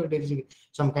 Therefore, there is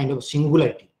some kind of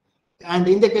singularity. And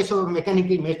in the case of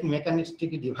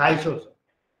mechanistic device also,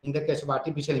 in the case of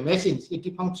artificial machines,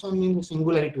 it functions in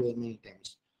singularity way many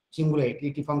times.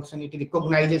 Singularity, it functions, it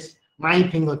recognizes my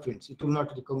fingerprints. It will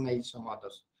not recognize some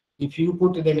others. If you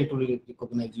put it, then it will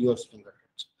recognize your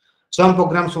fingerprints. Some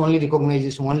programs only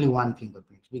recognizes only one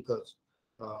fingerprint because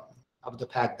of the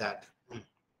fact that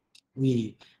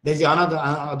there's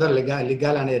other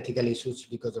legal and ethical issues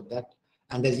because of that.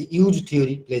 And there's a huge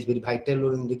theory plays very vital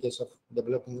role in the case of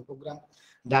developing a program.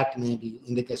 That may be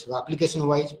in the case of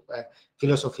application-wise,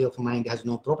 philosophy of mind has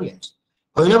no problems.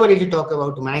 Whenever you talk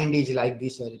about mind is like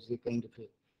this, or it's a kind of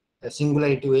a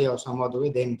singularity way or some other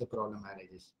way, then the problem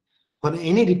arises. For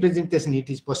any representation, it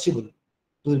is possible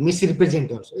to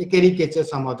misrepresent also, a caricature,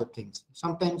 some other things.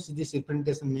 Sometimes this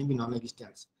representation may be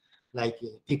non-existent, like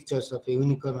pictures of a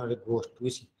unicorn or a ghost,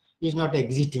 which is not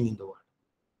existing in the world.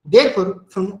 Therefore,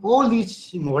 from all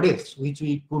these models which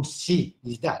we could see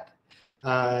is that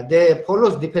they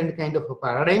follow different kind of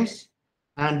paradigms,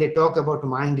 and they talk about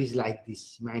mind is like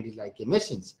this, mind is like a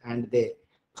machine, and they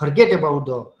forget about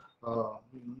the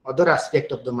other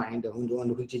aspect of the mind,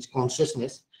 which is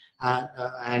consciousness,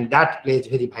 and that plays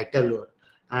very vital role.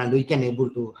 And we can able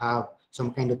to have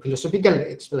some kind of philosophical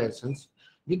explanations,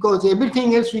 because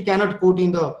everything else we cannot put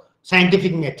in the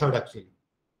scientific method actually.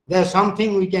 There's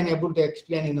something we can able to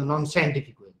explain in a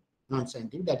non-scientific way,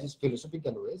 non-scientific, that is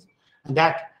philosophical ways, and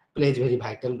that plays very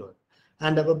vital role.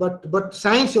 And but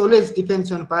science always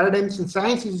depends on paradigms, and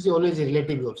science is always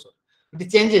relative also.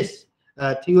 It changes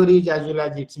theories as well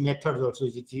as its methods also.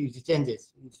 It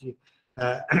changes,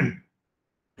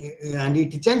 and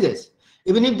it changes.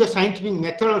 Even if the scientific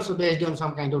method also based on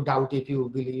some kind of doubt, if you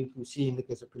believe, you see in the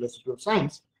case of philosophy of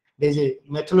science, there's a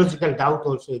methodological doubt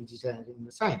also exists in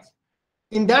the science.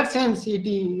 In that sense,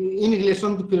 in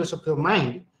relation to philosophy of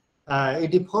mind,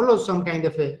 it follows some kind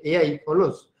of AI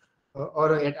follows,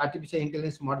 or an artificial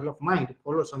intelligence model of mind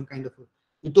follows some kind of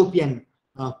utopian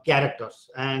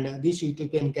characters. And this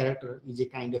utopian character is a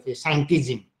kind of a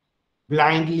scientism,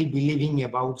 blindly believing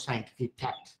about scientific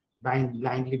facts,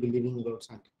 blindly believing about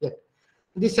scientific facts.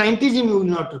 The scientism will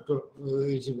not,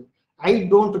 I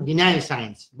don't deny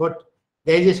science, but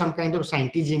there is some kind of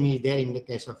scientism is there in the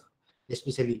case of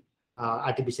especially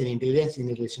artificial intelligence in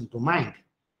relation to mind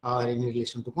or in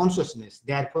relation to consciousness.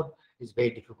 Therefore, it's very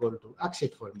difficult to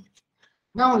accept for me.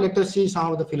 Now, let us see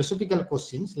some of the philosophical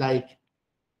questions, like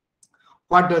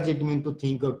what does it mean to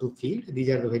think or to feel? These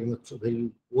are the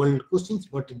very old questions,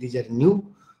 but these are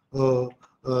new.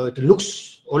 It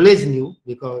looks always new,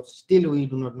 because still we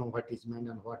do not know what is mind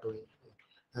and what way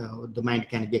the mind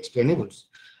can be explainable.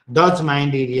 Does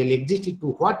mind really exist?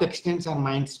 To what extent are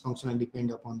minds functional depend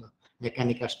upon the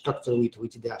mechanical structure with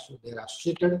which they are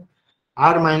associated?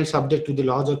 Are minds subject to the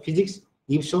laws of physics?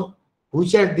 If so,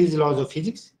 which are these laws of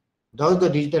physics? Does the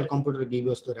digital computer give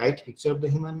us the right picture of the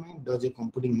human mind? Does a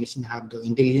computing machine have the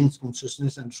intelligence,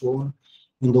 consciousness, and so on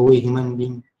in the way human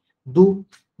beings do?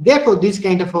 Therefore, these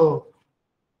kind of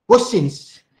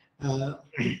questions are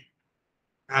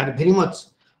very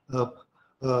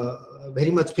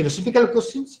much philosophical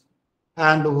questions,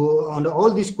 and on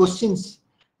all these questions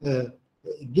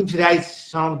gives rise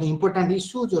some of the important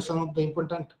issues or some of the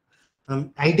important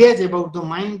ideas about the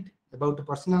mind, about the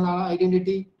personal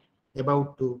identity,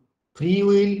 about free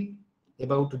will,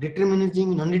 about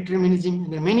determinism, non-determinism,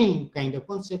 and many kind of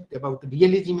concepts about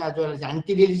realism as well as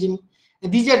anti-realism.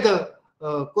 And these are the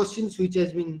questions which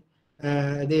has been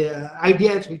the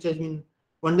ideas which has been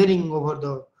pondering over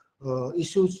the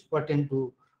issues pertaining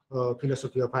to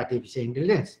philosophy of artificial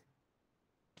intelligence.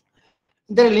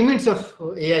 There are limits of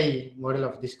AI model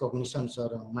of this cognitions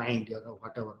or mind or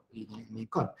whatever we may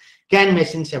call. Can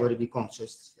machines ever be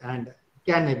conscious? And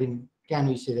can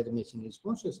we say that the machine is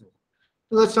conscious?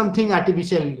 Because something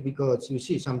artificial, because you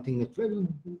see something natural,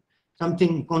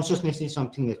 something consciousness is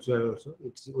something natural also.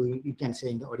 You can say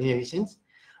in the ordinary sense.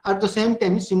 At the same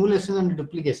time, simulation and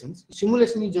duplications.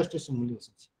 Simulation is just a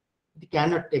simulation. It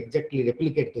cannot exactly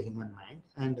replicate the human mind.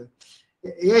 And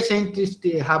AI scientists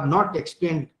have not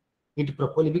explained it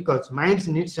properly, because minds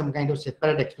need some kind of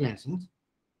separate explanations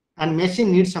and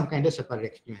machine needs some kind of separate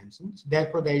explanations.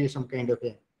 Therefore, there is some kind of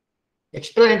a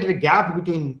explanatory gap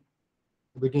between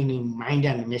mind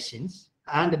and machines,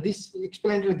 and this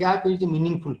explanatory gap is a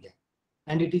meaningful gap,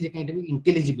 and it is a kind of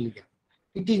intelligible gap.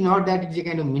 It is not that it is a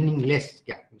kind of meaningless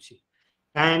gap, you see.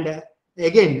 And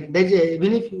again,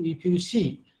 even if you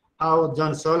see how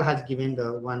John Searle has given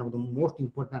one of the most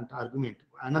important argument,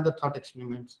 another thought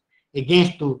experiments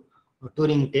against to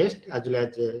Turing test as well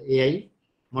as AI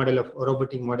model of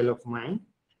robotic model of mind,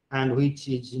 and which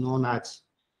is known as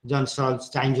John Searle's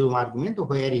change room argument,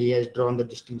 where he has drawn the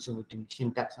distinction between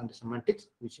syntax and semantics,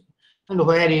 and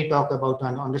where he talks about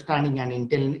an understanding and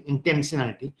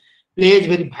intentionality plays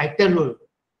very vital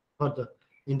role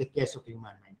in the case of human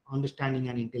mind. Understanding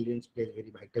and intelligence plays very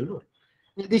vital role.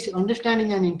 And this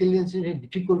understanding and intelligence is very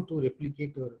difficult to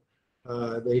replicate, or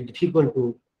very difficult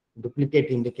to duplicate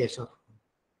in the case of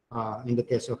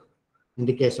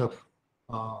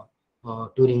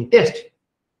Turing test.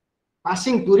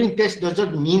 Passing Turing test does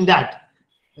not mean that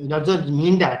doesn't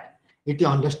mean that it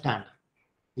understand.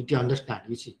 It understand.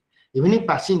 You see, even if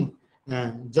passing,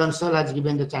 John Searle has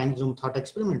given the Chinese room thought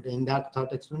experiment. In that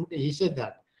thought experiment, he said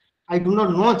that I do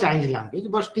not know Chinese language,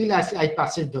 but still I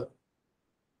passed the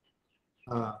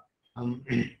uh, um,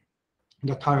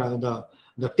 the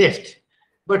test.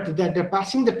 But the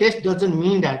passing the test doesn't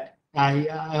mean that I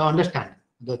understand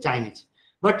the Chinese.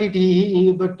 But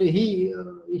he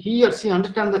or she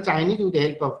understands the Chinese with the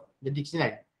help of the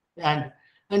dictionary, and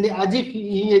as if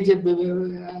he is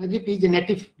a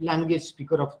native language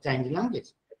speaker of Chinese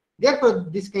language. Therefore,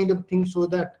 this kind of thing show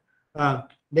that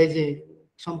there's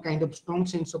some kind of strong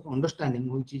sense of understanding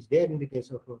which is there in the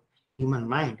case of human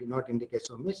mind, not in the case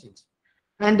of machines.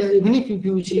 And even if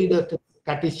you see the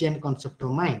Cartesian concept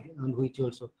of mind, and which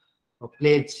also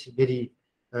plays very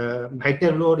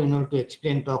vital role in order to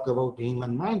explain, talk about the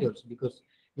human mind also, because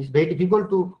it's very difficult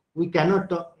to, we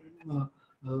cannot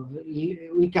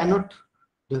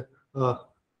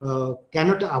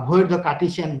avoid the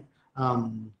Cartesian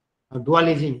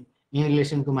dualism in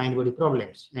relation to mind-body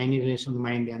problems, and in relation to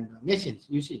mind and machines.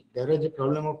 You see, there is a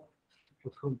problem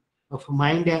of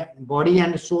mind, body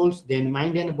and souls, then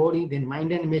mind and body, then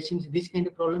mind and machines. This kind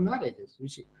of problem arises. You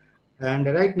see, and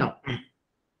right now,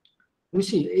 you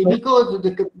see,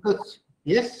 because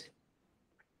yes.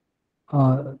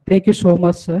 Thank you so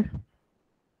much, sir.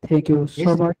 Thank you so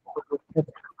Yes. much.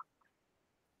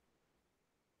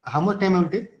 How much time I will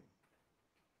take?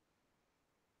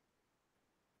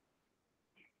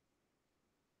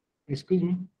 Excuse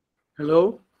me.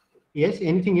 Hello? Yes,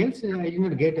 anything else? I did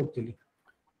not get actually.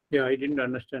 Yeah, I didn't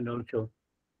understand also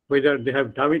whether they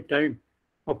have time.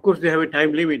 Of course, they have a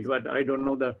time limit, but I don't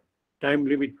know the time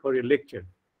limit for a lecture.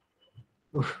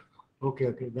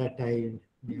 Okay, that I.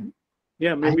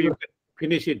 Yeah, maybe you can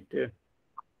finish it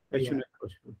as soon as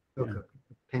possible. Okay,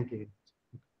 thank you.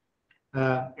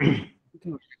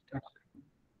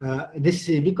 This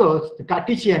is because the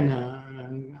Cartesian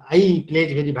I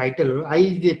plays very vital role. I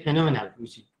is the phenomenal, you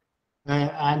see,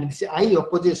 and this I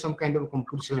opposes some kind of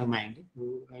computational mind,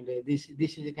 and this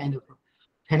is a kind of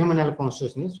phenomenal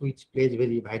consciousness which plays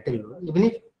very vital role. Even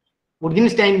if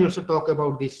Wittgenstein also talk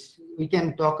about this, we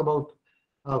can talk about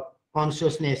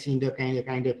consciousness in the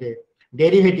kind of a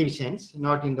derivative sense,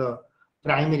 not in the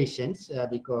primary sense,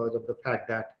 because of the fact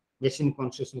that machine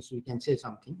consciousness we can say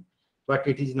something, but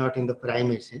it is not in the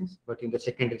primary sense, but in the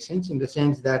secondary sense, in the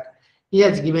sense that he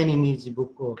has given in his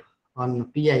book on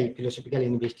PI, philosophical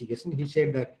investigation. He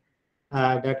said that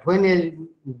that when a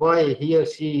boy, he or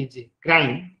she is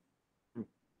crying,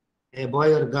 a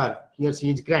boy or girl, he or she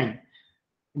is crying,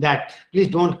 that please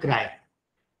don't cry.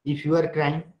 If you are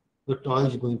crying, your toy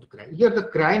is going to cry. Here the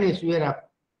cryness we are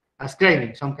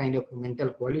ascribing some kind of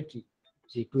mental quality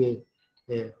to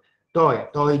a toy.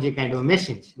 Toy is a kind of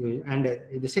machine, and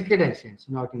in the secondary sense,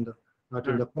 not in the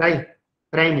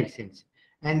primary sense.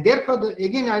 And therefore,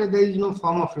 again, there is no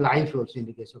form of life also in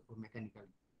the case of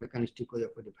mechanistic way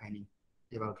of defining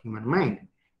about human mind.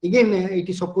 Again, it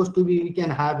is supposed to be, we can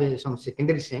have some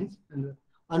secondary sense,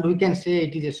 and we can say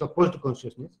it is a supposed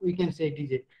consciousness. We can say it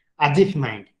is a as if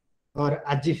mind, or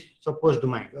as if supposed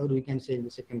mind, or we can say in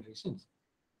the secondary sense.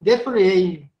 Therefore,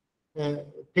 AI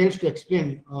fails to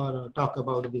explain or talk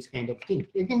about this kind of thing.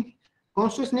 Again,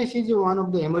 consciousness is one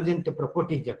of the emergent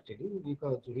properties actually,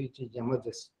 because which is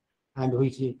emerges, and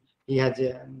which he has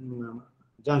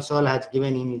John Searle has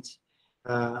given in his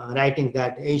writing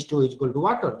that H2 is equal to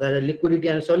water. There are liquidity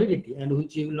and solidity, and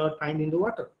which you will not find in the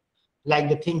water, like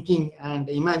the thinking and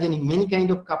imagining, many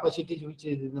kind of capacities which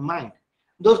is in the mind.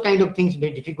 Those kind of things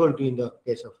very difficult in the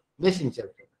case of machines.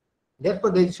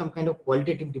 Therefore, there is some kind of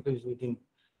qualitative difference between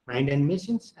mind and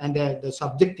machines, and the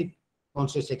subjective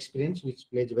conscious experience, which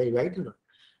plays a very vital role.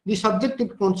 The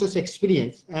subjective conscious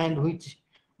experience, and which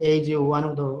is one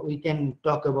of the, we can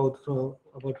talk about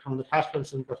from the first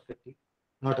person perspective,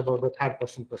 not about the third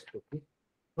person perspective.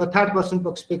 The third person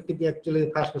perspective, actually,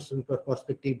 the first person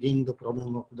perspective being the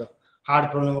problem of the hard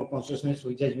problem of consciousness,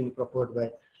 which has been proposed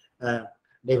by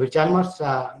David Chalmers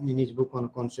in his book on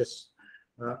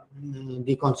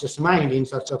the conscious mind in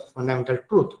search of fundamental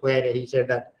truth, where he said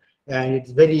that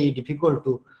it's very difficult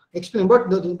to explain.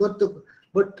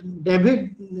 But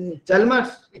David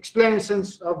Chalmers'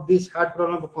 explanations of this hard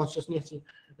problem of consciousness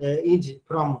is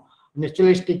from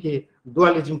naturalistic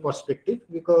dualism perspective,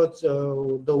 because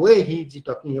the way he is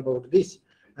talking about this,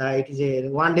 it is a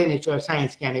one-day natural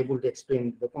science can able to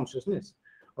explain the consciousness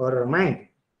or mind.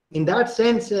 In that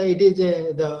sense, it is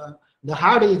the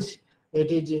hard is it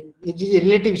is a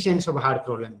relative sense of hard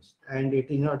problems, and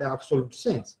it is not an absolute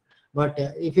sense. But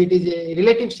if it is a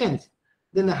relative sense,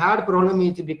 then the hard problem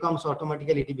becomes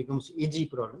automatically, it becomes easy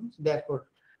problems. Therefore,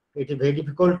 it is very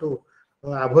difficult to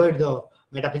avoid the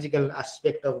metaphysical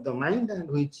aspect of the mind, and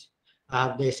which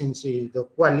the essence is the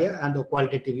qualia and the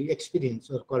qualitative experience,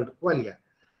 or called qualia.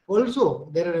 Also,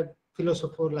 there are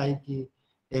philosophers like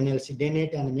Daniel C.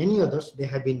 Dennett and many others. They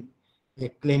have been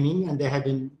claiming, and they have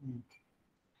been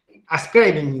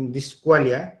ascribing this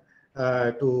qualia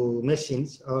to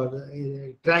machines, or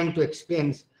trying to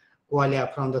explain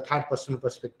qualia from the third person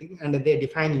perspective, and they're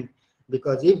defining,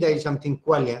 because if there is something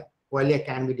qualia, qualia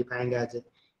can be defined as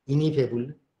ineffable,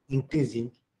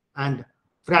 intrinsic, and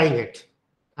private,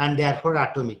 and therefore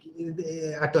atomic.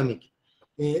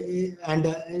 And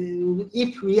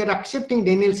if we are accepting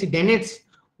Daniel C. Dennett's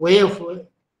way of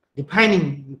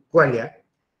defining qualia,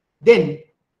 then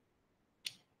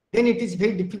it is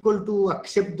very difficult to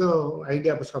accept the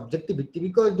idea of subjectivity,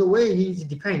 because the way he is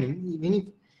defining, even if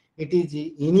it is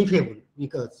ineffable,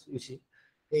 because you see,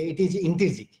 it is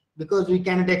intrinsic, because we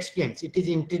cannot explain. It is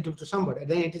intrinsic to somebody,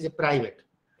 then it is a private.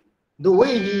 The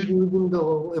way he is using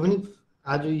the, even if,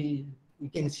 as we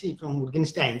can see from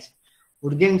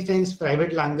Wittgenstein's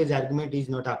private language argument is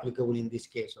not applicable in this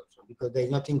case also, because there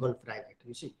is nothing called private,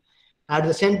 you see. At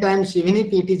the same time, even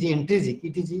if it is intrinsic,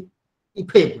 it is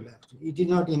effable. Actually, it is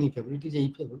not ineffable, it is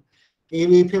effable.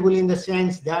 Effable in the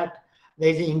sense that there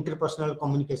is an interpersonal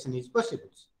communication is possible.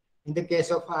 In the case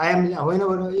of I am,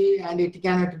 whenever, and it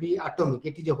cannot be atomic,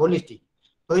 it is a holistic.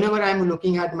 Whenever I am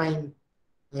looking at my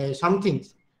some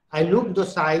things, I look the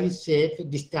size, shape,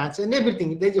 distance, and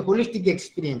everything. There is a holistic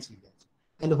experience in that,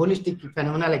 and a holistic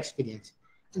phenomenal experience.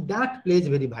 And that plays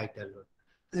very vital role.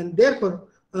 And therefore,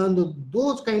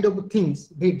 those kind of things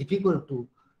very difficult to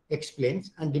explain,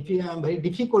 and very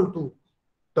difficult to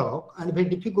talk, and very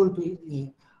difficult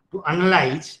to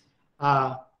analyze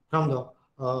from the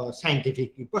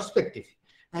scientific perspective.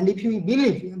 And if you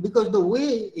believe, because the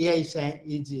way AI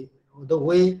is the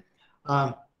way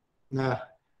the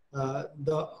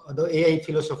AI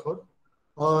philosopher,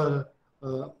 or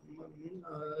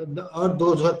or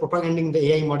those who are propagating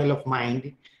the AI model of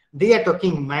mind, they are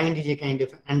talking mind is a kind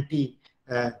of anti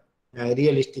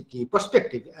realistic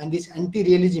perspective. And this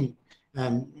anti-realism,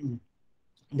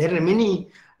 there are many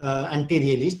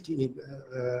anti-realists,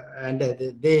 and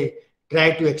they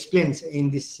try to explain in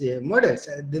these models.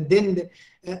 Then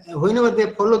whenever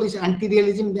they follow this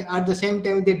anti-realism, at the same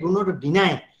time they do not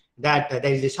deny that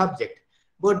there is a subject,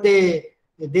 but they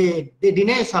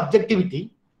deny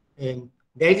subjectivity.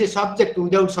 There is a subject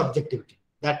without subjectivity.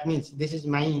 That means, this is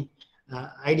my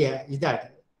idea, is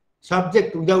that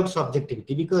subject without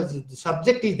subjectivity, because the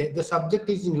subject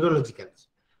is neurological,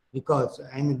 because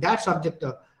that subject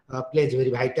plays a very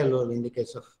vital role in the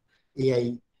case of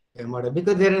AI model,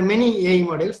 because there are many AI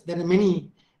models, there are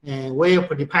many way of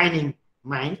defining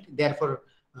mind, therefore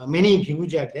many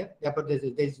views are there, therefore there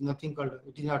is nothing called,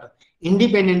 it is not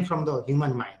independent from the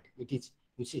human mind. It is,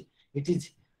 you see, it is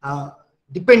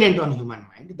dependent on human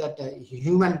mind, that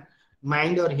human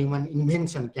mind or human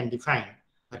invention can define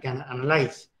or can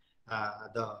analyze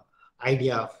the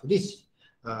idea of this,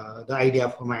 the idea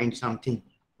of mind, something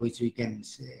which we can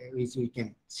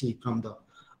see from the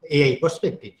AI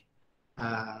perspective.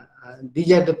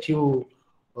 These are the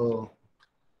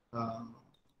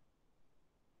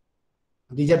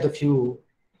few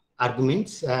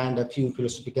arguments and a few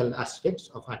philosophical aspects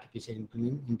of artificial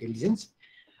intelligence.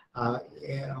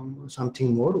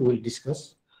 Something more we'll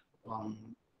discuss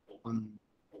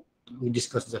we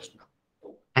discussed just now.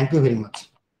 Thank you very much.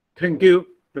 Thank you,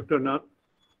 Dr. Nath,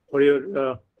 for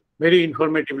your very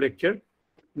informative lecture.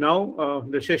 Now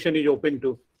the session is open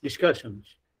to discussions.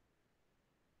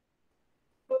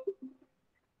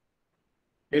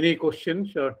 Any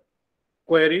questions or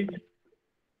queries?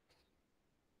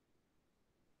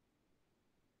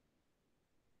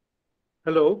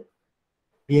 Hello?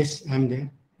 Yes, I'm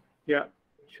there. Yeah,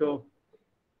 so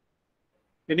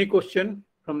any question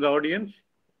from the audience?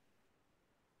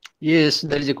 Yes,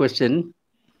 there is a question.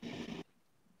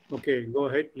 Okay, go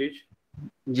ahead, please.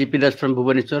 GP Das from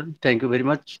Bhubaneswar. Thank you very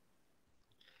much.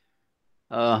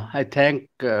 I thank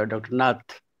Dr.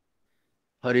 Nath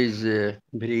for his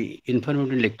very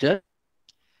informative lecture.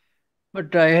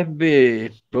 But I have a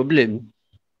problem.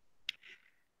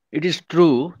 It is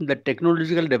true that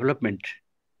technological development,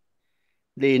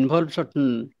 they involve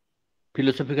certain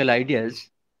philosophical ideas.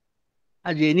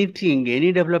 As anything,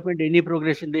 any development, any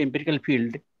progress in the empirical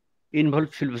field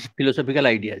involves philosophical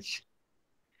ideas.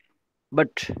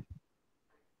 But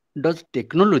does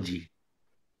technology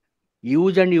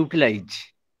use and utilize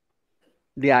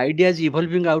the ideas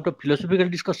evolving out of philosophical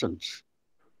discussions?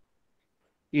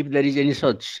 If there is any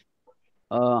such,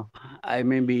 I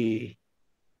may be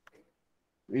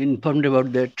informed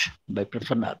about that by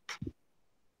Professor Nath.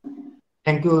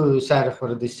 Thank you, sir,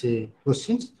 for this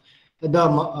questions. The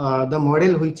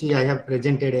model which I have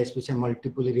presented, especially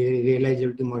multiple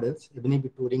realizability models, even if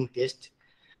Turing test,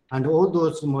 and all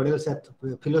those models at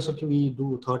philosophy we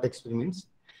do thought experiments,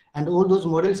 and all those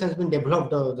models has been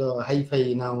developed. The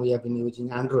hi-fi now we have been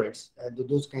using Androids,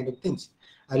 those kind of things.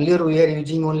 Earlier we are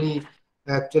using only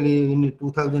actually in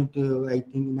 2000, I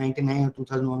think 99 or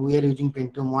 2001 we are using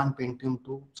Pentium 1, Pentium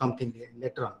 2, something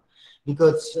later on,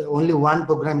 because only one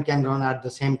program can run at the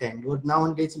same time. But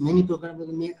nowadays many programs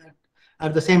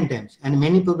at the same times, and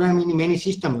many program in many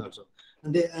systems also,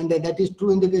 and that is true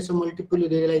in the case of multiple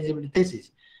realizability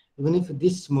thesis. Even if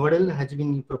this model has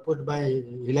been proposed by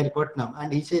Hilary Putnam,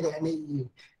 and he said,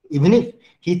 even if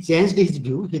he changed his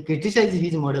view, he criticized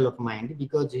his model of mind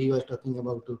because he was talking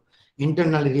about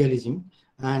internal realism,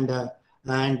 and that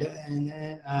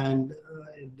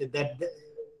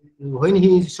when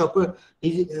he is suffer,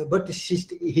 but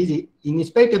in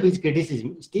spite of his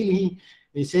criticism, still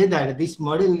he said that this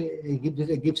model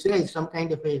gives rise some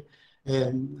kind of a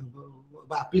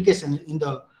application in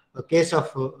the case of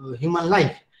human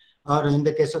life, or in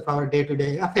the case of our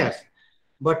day-to-day affairs.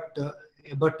 But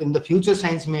in the future,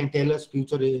 science may tell us,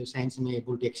 future science may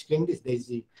able to explain this. There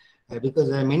is because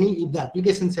many, if the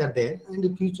applications are there, and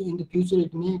in the future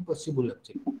it may be possible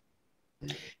actually.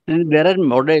 And there are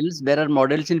models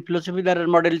in philosophy, there are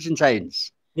models in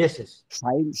science. Yes, yes.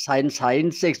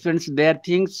 Science explains their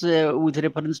things with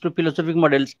reference to philosophic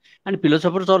models, and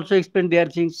philosophers also explain their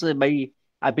things by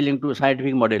appealing to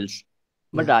scientific models.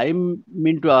 But Yeah. I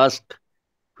mean to ask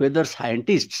whether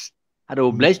scientists are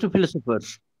obliged to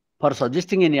philosophers for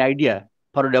suggesting any idea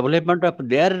for development of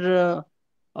their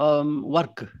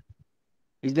work.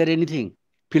 Is there anything?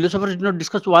 Philosophers do not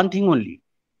discuss one thing only.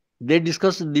 They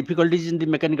discuss difficulties in the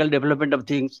mechanical development of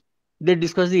things. They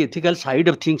discuss the ethical side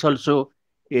of things also.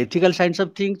 Ethical sides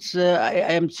of things, I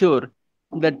am sure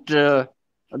that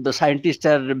the scientists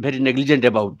are very negligent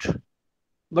about.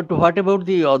 But what about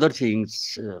the other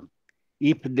things?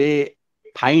 If they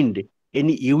find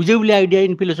any usable idea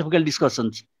in philosophical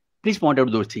discussions, please point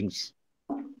out those things.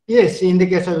 Yes, in the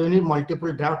case of any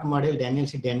multiple draft model, Daniel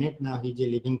C. Dennett, now he's a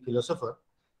living philosopher.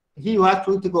 He worked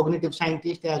with the cognitive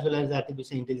scientist as well as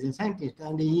artificial intelligence scientist,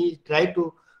 and he tried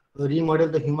to remodel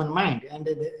the human mind, and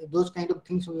those kind of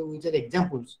things which are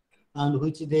examples and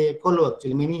which they follow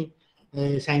actually. Many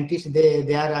scientists,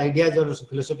 their ideas are also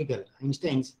philosophical.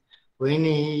 Einstein, when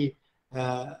he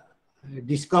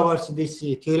discovers this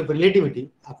theory of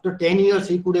relativity, after 10 years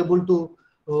he could able to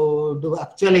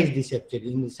actualize this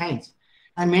actually in the science.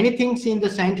 And many things in the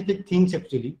scientific things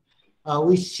actually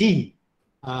we see,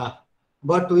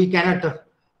 but we cannot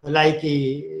like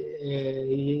the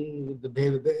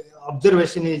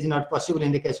observation is not possible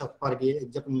in the case of, for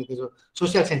example, in the case of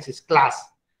social sciences class.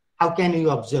 How can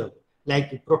you observe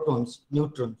like protons,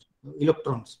 neutrons,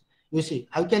 electrons? You see,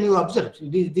 how can you observe?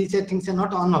 These are things are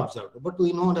not unobserved, but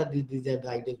we know that these are the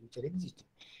ideas which are existing.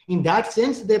 In that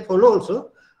sense, they follow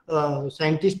also.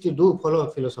 Scientists do follow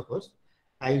philosophers.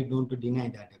 I don't deny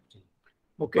that actually.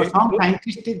 Okay. But some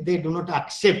scientists, they do not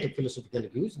accept philosophical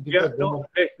views because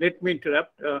let me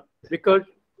interrupt. Because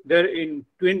there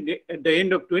at the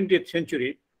end of 20th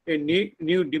century, a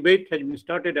new debate has been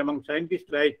started among scientists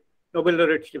like Nobel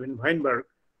laureate Stephen Weinberg,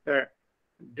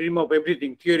 dream of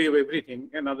everything, theory of everything,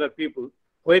 and other people,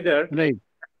 whether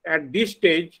at this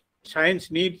stage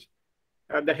science needs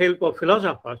the help of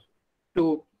philosophers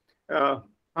to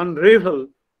unravel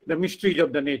the mysteries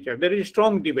of the nature. There is a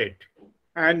strong debate,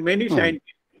 and many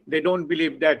scientists, they don't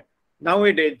believe that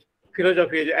nowadays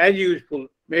philosophy is as useful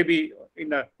maybe in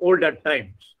the older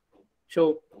times.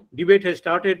 So debate has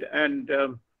started, and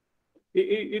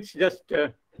it's just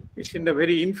it's in the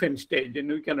very infant stage, and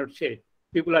we cannot say.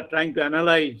 People are trying to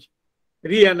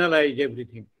reanalyze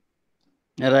everything.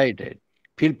 Right.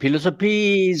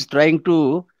 Philosophy is trying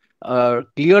to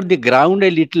clear the ground a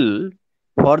little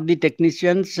for the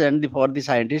technicians and for the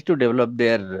scientists to develop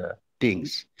their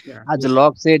things. Yeah. As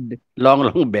Locke said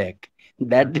long back,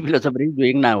 that the philosopher is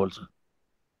doing now also.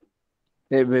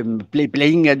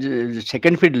 Playing as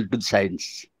second fiddle to the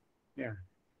science. Yeah.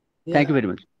 Thank you very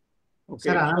much. Okay.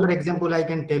 Sir, another example I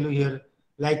can tell you here,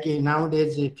 like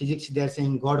nowadays physics, they are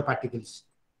saying God particles.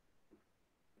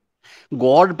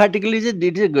 God particle is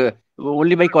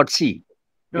only by courtesy.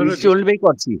 No, it's only by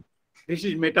courtesy. This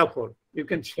is metaphor. You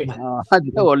can say.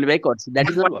 Only by courtesy. That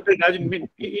is not what it doesn't mean.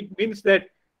 It means that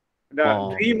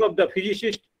the dream of the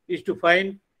physicist is to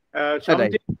find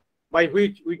something by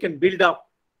which we can build up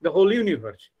the whole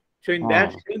universe. So in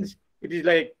that sense, it is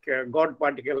like God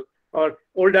particle, or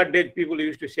older days people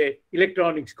used to say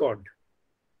electronics God.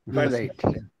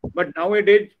 But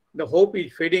nowadays, the hope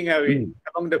is fading away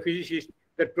among the physicists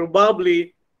that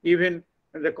probably even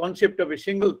the concept of a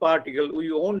single particle,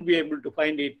 we won't be able to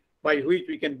find it by which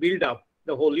we can build up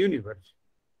the whole universe.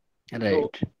 Right. So,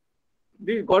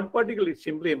 this God particle is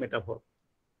simply a metaphor.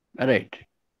 Right.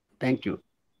 Thank you.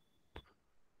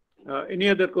 Any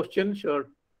other questions or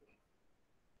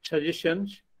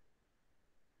suggestions?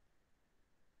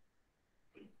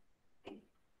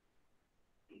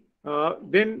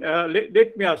 Then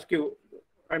let me ask you,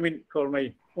 I mean, for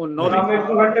my own knowledge.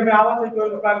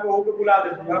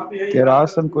 There are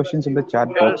some questions in the chat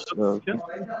box.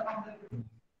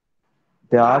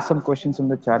 There are some questions in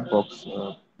the chat box.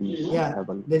 Please Yeah, have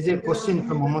a look. there's a question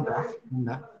from Mamata.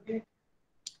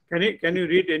 Can you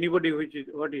read anybody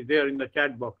what is there in the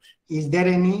chat box? Is there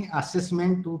any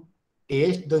assessment to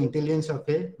test the intelligence of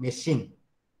a machine?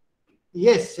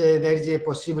 Yes, there is a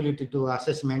possibility to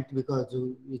assessment because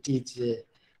it is a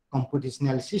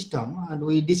computational system, and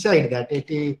we decide that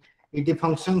it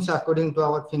functions according to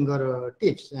our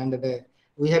fingertips, and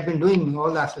we have been doing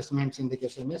all the assessments in the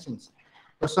case of machines.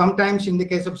 But sometimes in the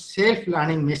case of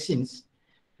self-learning machines,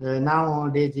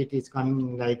 nowadays it is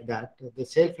coming like that. The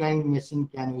self-learning machine,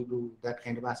 can we do that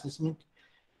kind of assessment?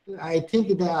 I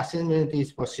think the assessment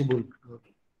is possible.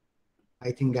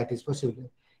 I think that is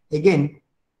possible. Again,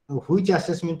 which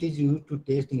assessment is used to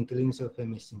test the intelligence of a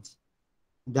machine?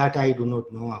 That I do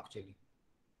not know actually.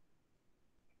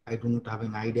 I do not have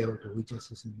an idea of which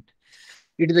assessment.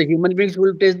 It is the human beings who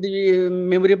will test the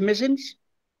memory of machines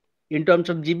in terms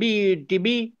of GB,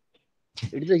 TB.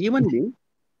 It is a human being.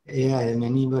 Yeah,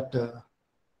 many, but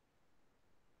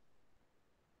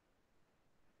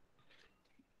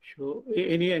So,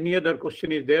 any other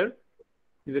question is there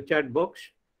in the chat box?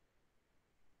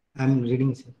 I'm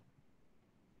reading, sir.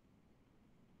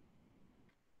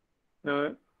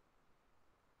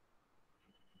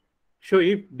 So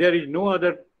if there is no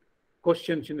other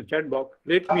questions in the chat box,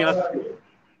 let me ask you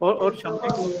or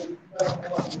something.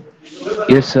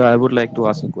 Yes, sir, I would like to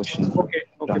ask a question. Okay,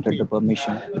 Granted please. the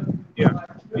permission. Yeah,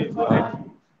 please go ahead.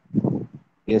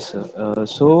 Yes, sir.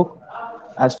 So,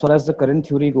 as far as the current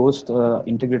theory goes,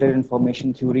 integrated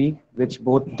information theory, which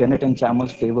both Dennett and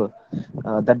Chalmers favor,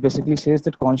 that basically says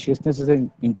that consciousness is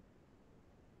an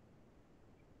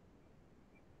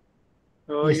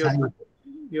Yes,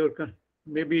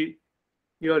 maybe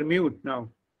you are mute now.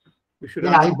 You should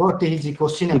I got his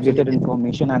question. integrated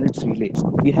information and its relays.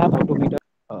 We have automated.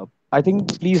 I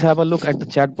think please have a look at the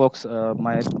chat box.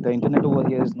 The internet over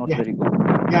here is not very good.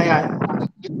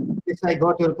 Yes, I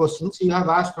got your questions. You have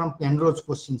asked from Penrose's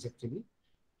questions actually,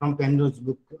 from Penrose's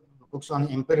books on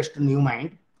Emperor's New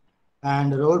Mind,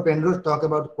 and Robert Penrose talk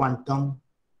about quantum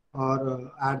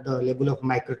or at the level of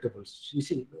microtubules. You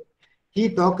see, he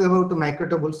talk about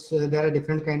microtubules. There are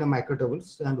different kind of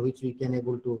microtubules and which we can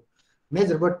able to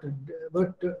measure, but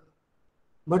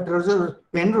Roger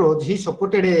Penrose, he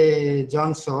supported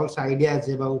John Saul's ideas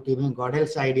about even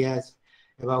Gödel's ideas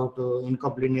about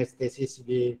incompleteness thesis,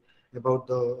 about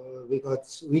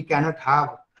because we cannot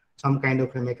have some kind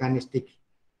of a mechanistic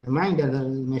mind, and the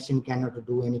machine cannot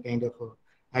do any kind of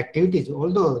activities.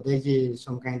 Although there is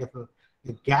some kind of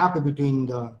a gap between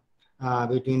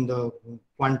the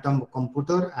quantum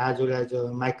computer as well as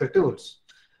microtubules.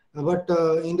 But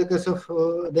in the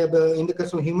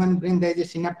case of human brain, there is a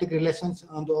synaptic relations,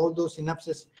 and all those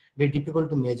synapses very difficult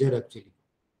to measure actually.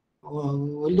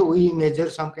 Although we measure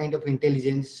some kind of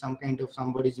intelligence, some kind of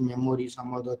somebody's memory,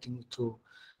 some other things through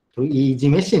EEG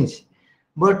machines,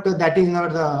 but that is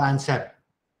not the answer.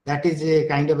 That is a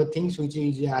kind of a thing which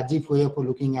is a Ajif way of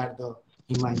looking at the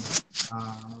human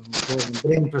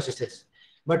brain processes.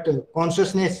 But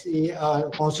consciousness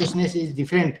is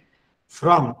different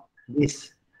from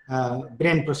this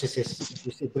brain processes.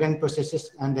 You see, brain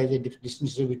processes, and there is a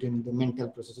distinction between the mental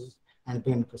processes and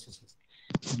brain processes.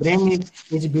 Brain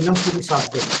is belongs to the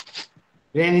subject.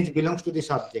 Brain belongs to the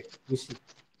subject. You see,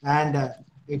 and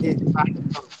it is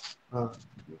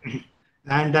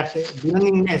and that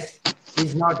belongingness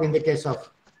is not in the case of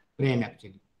brain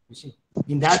actually. You see,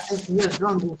 in that sense, he has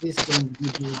drawn this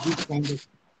kind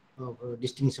of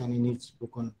distinction in his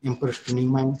book on Emperor's New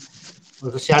Mind, or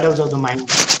the Shadows of the Mind,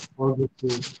 or the two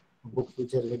books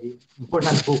which are very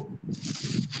important book.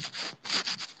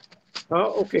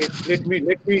 Okay, let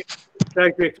me try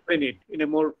to explain it in a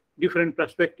more different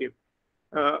perspective.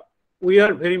 We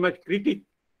are very much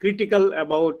critical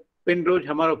about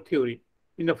Penrose-Hamarov theory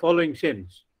in the following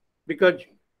sense, because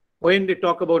when they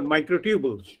talk about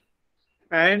microtubules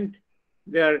and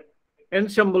their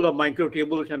ensemble of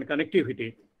microtubules and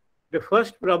connectivity, the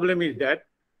first problem is that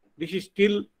this is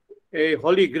still a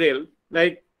holy grail,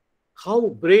 like how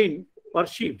brain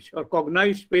perceives or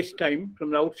cognize space-time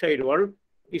from the outside world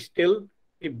is still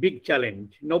a big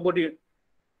challenge. Nobody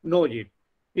knows it.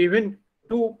 Even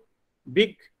two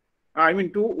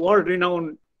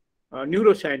world-renowned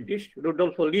neuroscientists,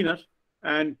 Rodolfo Linus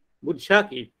and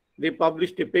Budsaki, they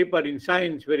published a paper in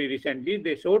Science very recently.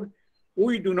 They showed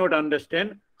we do not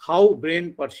understand how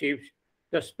brain perceives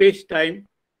the space-time,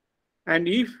 and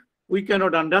if we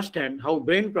cannot understand how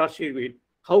brain perceives it,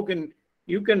 how can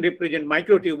you can represent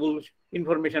microtubules,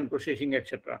 information processing,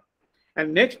 etc.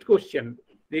 And next question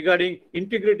regarding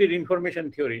integrated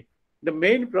information theory. The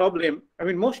main problem,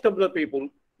 most of the people,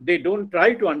 they don't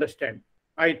try to understand.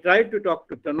 I tried to talk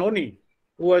to Tononi,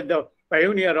 who was the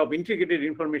pioneer of integrated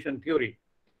information theory,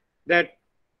 that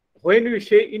when we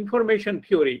say information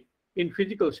theory in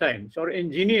physical science or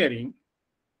engineering,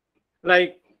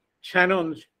 like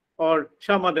Shannon's or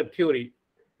some other theory,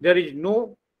 there is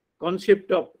no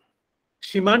concept of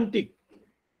semantic.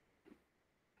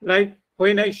 Like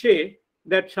when I say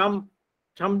that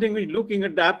something is looking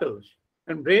at the apples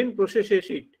and brain processes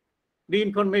it, the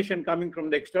information coming from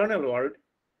the external world,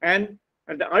 and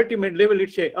at the ultimate level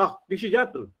it says, this is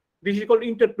apple. This is called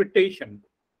interpretation.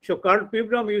 So Carl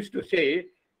Pibram used to say,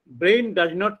 brain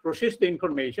does not process the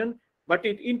information, but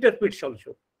it interprets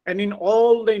also. And in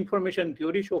all the information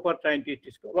theory so far scientists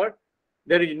discovered,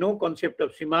 there is no concept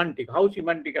of semantic, how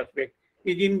semantic aspect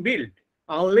is inbuilt,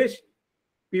 unless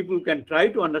people can try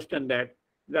to understand that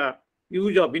the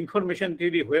use of information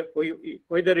theory,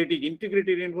 whether it is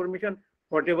integrated information,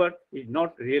 whatever, is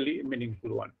not really a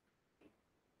meaningful one.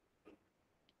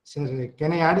 Sir,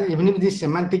 can I add, even if this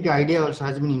semantic idea also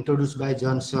has been introduced by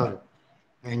John Searle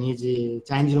in his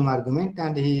change room argument,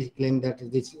 and he claimed that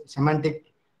this semantic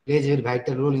plays a very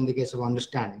vital role in the case of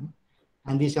understanding.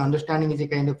 And this understanding is a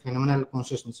kind of phenomenal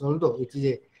consciousness, although it is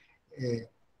a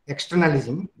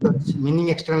externalism, but meaning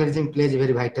externalism plays a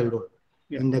very vital role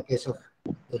in the case of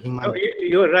the human. No,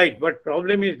 you're right, but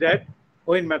problem is that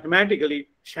when mathematically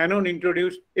Shannon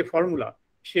introduced a formula,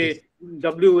 say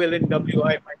WLN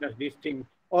WI minus this thing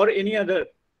or any other,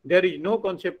 there is no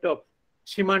concept of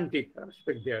semantic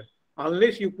aspect there.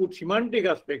 Unless you put semantic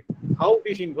aspect, how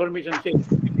this information says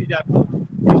this is apple,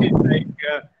 this is like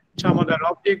some other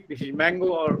object, this is mango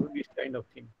or this kind of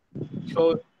thing.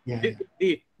 So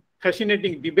the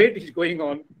fascinating debate is going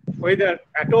on whether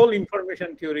at all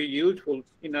information theory is useful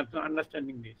in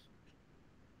understanding this.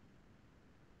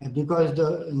 Because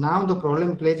now the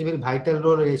problem plays a very vital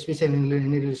role, especially in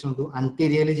relation to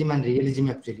anti-realism and realism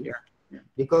actually.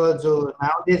 Because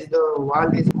nowadays the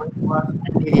world is going towards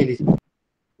anti-realism.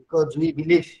 Because we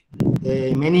believe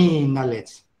many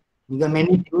knowledge, because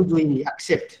many views we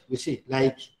accept. You see,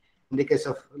 like in the case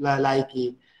of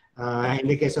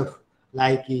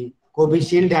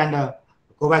Covishield and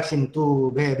Covaxin,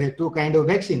 two kind of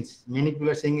vaccines. Many people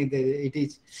are saying that it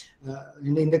is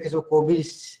in the case of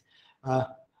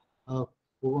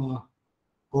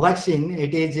Covaxin,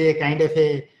 it is a kind of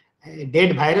a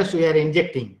dead virus we are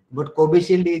injecting, but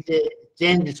Covishield is a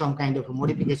change, some kind of a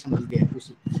modification is there. You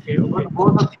see, but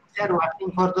both of things are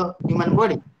working for the human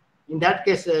body. In that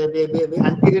case,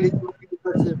 anti-realism,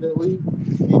 because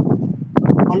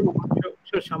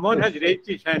so someone has raised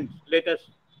his hand. Let us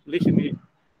listen to his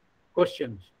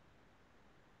questions.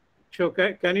 So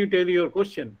can you tell your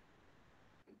question?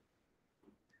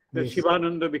 Yes.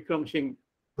 Shivananda Vikram Singh.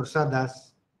 Prasad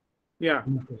Das. Yeah.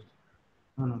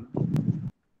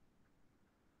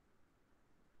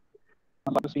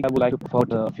 I would like to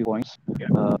put a few points.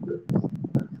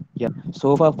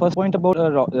 So for first point about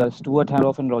Stuart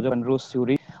Hameroff and Roger Penrose's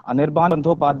theory, Anirban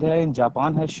Bandhopadhyay in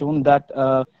Japan has shown that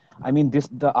the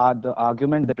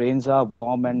argument that brains are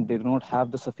warm and they do not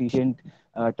have the sufficient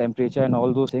temperature and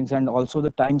all those things, and also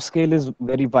the time scale is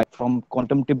very wide. From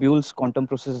quantum tubules, quantum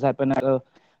processes happen at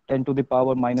 10 to the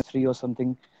power minus 3 or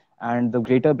something, and the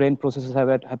greater brain processes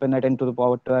happen at 10 to the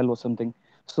power 12 or something.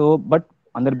 So, but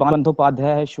Anirban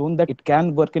Bandhopadhyay has shown that it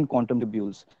can work in quantum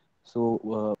tubules.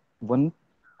 So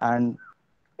and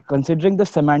considering the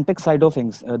semantic side of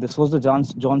things, this was the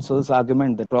John Searle's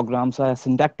argument that programs are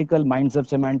syntactical minds of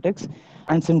semantics,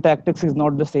 and syntactics is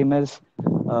not the same as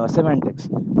semantics.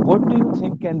 What do you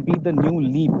think can be the new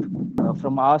leap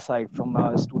from our side, from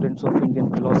students of Indian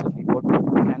philosophy? What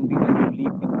can be the new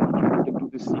leap in contributing to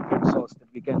this secret sauce that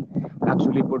we can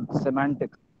actually put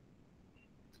semantics?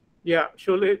 Yeah,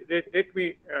 so let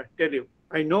me tell you.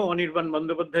 I know Anirban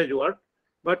Bandhopadhyay's work,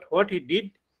 but what he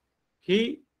did,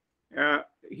 he's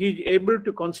able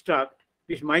to construct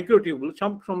this microtubule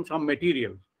from some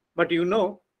material. But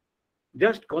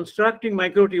just constructing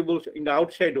microtubules in the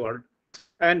outside world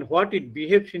and what it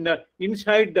behaves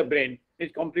inside the brain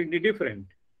is completely different.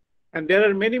 And there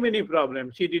are many, many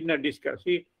problems he did not discuss.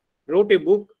 He wrote a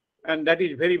book, and that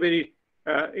is very, very,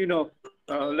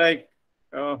 very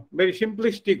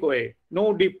simplistic way.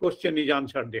 No deep question is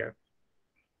answered there.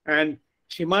 And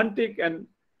semantic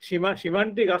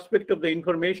aspect of the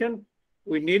information,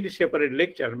 we need a separate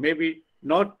lecture. Maybe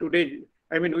not today.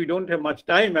 I mean, we don't have much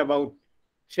time about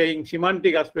saying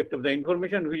semantic aspect of the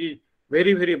information, which is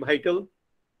very, very vital.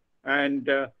 And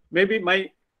maybe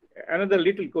another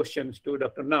little questions to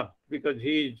Dr. Nath, because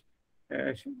he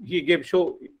gave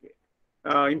so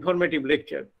informative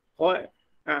lecture.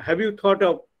 Have you thought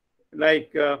of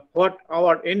what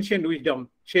our ancient wisdom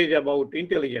says about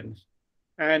intelligence,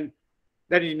 and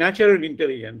that is natural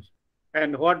intelligence,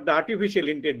 and what the artificial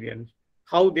intelligence,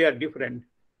 how they are different,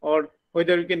 or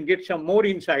whether we can get some more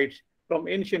insights from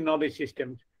ancient knowledge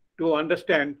systems to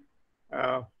understand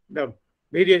the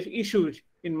various issues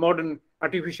in modern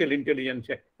artificial intelligence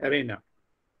arena.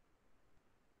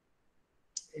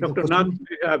 Dr. Nath,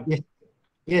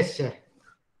 yes, sir.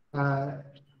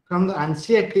 From the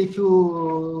ancient, if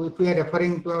we are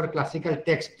referring to our classical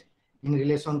text in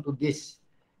relation to this,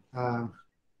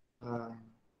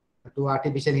 to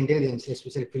artificial intelligence,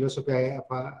 especially philosophy of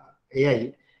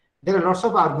AI, there are lots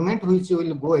of arguments which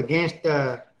will go against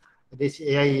this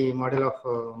AI model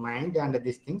of mind and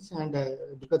these things, and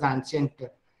because ancient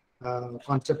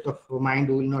concept of mind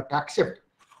will not accept,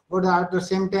 but at the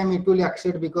same time it will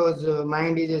accept, because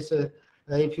mind is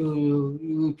if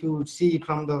you see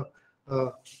from the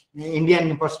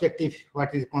Indian perspective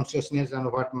what is consciousness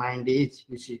and what mind is,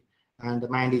 you see, and the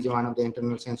mind is one of the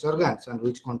internal sense organs and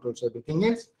which controls everything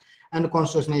else, and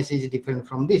consciousness is different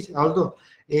from this. Although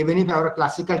even if our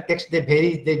classical texts they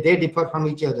vary, they differ from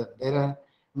each other. There are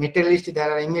materialist,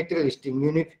 there are immaterialist.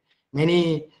 Even if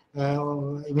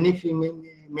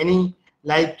many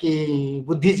like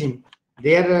Buddhism,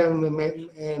 there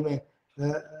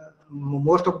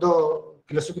most of the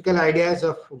philosophical ideas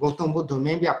of Gautam Buddha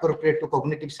may be appropriate to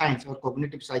cognitive science or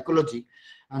cognitive psychology,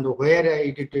 and where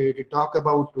it talk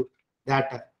about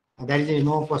that there is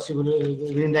no possible,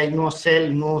 there is no cell,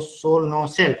 no soul, no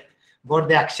self, but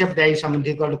they accept there is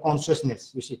something called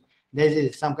consciousness. You see, there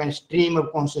is some kind of stream of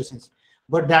consciousness,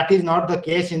 but that is not the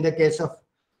case in the case of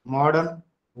modern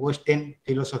Western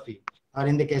philosophy, or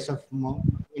in the case of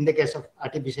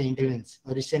artificial intelligence,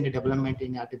 or recent development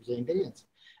in artificial intelligence.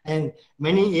 And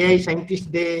many AI scientists,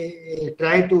 they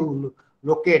try to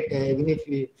locate, even if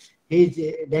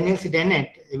Daniel C.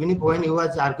 Dennett, even if when he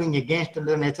was arguing against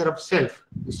the nature of self,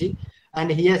 you see,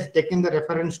 and he has taken the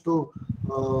reference to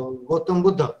Gautam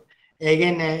Buddha,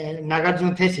 again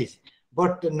Nagarjuna thesis,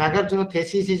 but Nagarjuna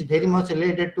thesis is very much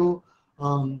related to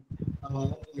the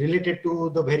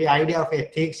very idea of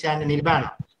ethics and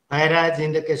nirvana, whereas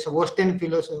in the case of Western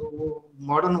philosophy,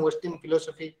 modern Western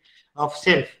philosophy of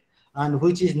self, and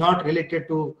which is not related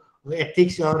to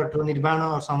ethics or to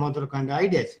nirvana or some other kind of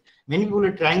ideas. Many people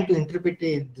are trying to interpret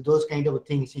those kind of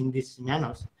things in this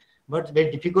manners, but it's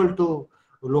very difficult to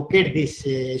locate this,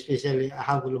 especially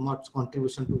how much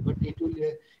contribution to, but it will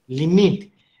limit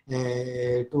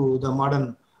to the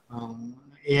modern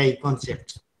AI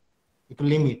concepts. It will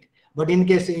limit. But in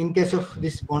case of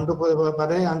this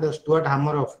Bondopadhyay and Stuart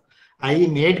Hameroff, I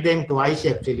made them twice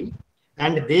actually,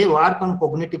 and they work on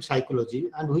cognitive psychology,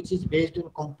 and which is based on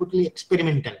completely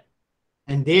experimental,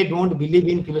 and they don't believe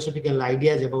in philosophical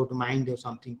ideas about mind or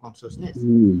something consciousness.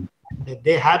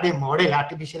 They have a model,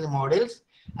 artificial models,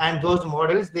 and those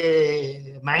models,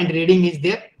 the mind reading is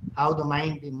there, how the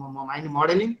mind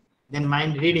modeling, then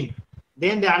mind reading,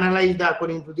 then they analyze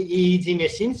according to the EEG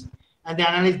machines, and they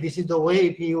analyze this is the way,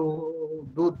 if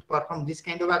you perform this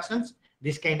kind of actions,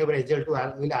 this kind of result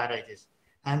will arise.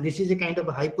 And this is a kind of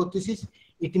a hypothesis.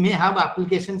 It may have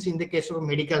applications in the case of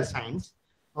medical science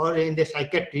or in the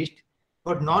psychiatrist,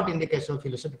 but not in the case of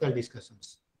philosophical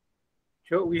discussions.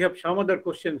 So we have some other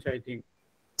questions, I think.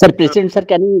 Sir, President, sir,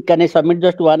 can I submit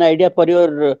just one idea for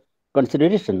your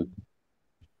consideration?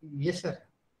 Yes, sir.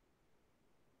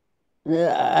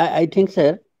 I think,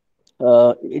 sir,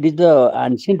 it is the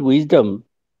ancient wisdom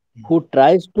who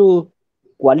tries to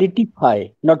qualify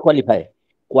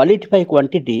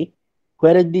quantity,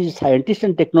 whereas these scientists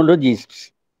and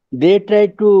technologists, they try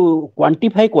to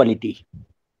quantify quality.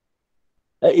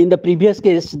 In the previous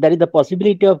case, there is the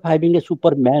possibility of having a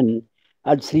Superman,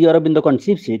 as Sri Aurobindo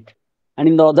conceives it, and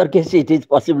in the other case, it is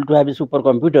possible to have a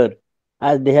supercomputer,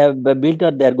 as they have built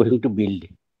or they are going to build.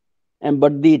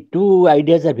 But the two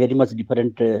ideas are very much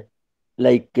different,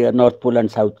 like North Pole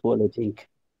and South Pole, I think.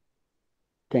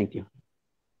 Thank you.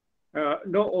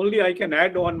 No, only I can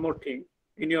add one more thing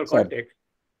in your context,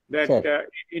 that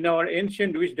in our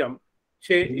ancient wisdom,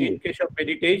 say in case of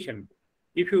meditation,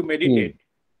 if you meditate,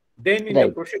 Then in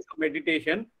the process of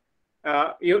meditation,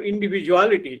 your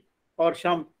individuality or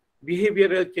some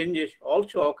behavioral changes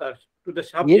also occurs to the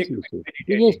subject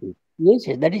meditating. Yes,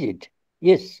 that is it.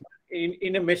 Yes.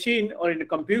 In a machine or in a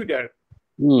computer,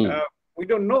 Hmm. we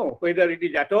don't know whether it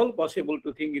is at all possible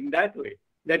to think in that way,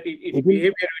 that its It is-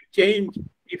 behavior will change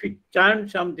if it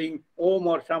chants something, Om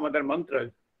or some other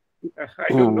mantras. I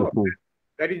don't know.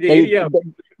 That is the area we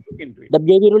should look into it. The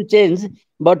behavior will change,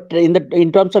 but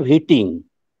in terms of heating,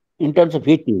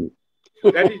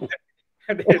 That is,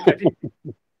 that is,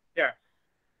 yeah,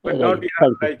 but not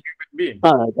Right. like human being.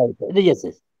 Right. Yes,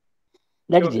 yes.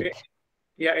 That is So, it.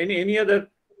 yeah, any other?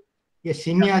 Yes,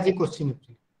 Simi has a question.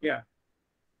 Yeah.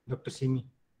 Dr. Simi.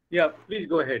 Yeah, please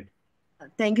go ahead.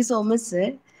 Thank you so much,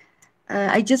 sir.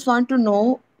 I just want to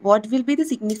know what will be the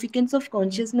significance of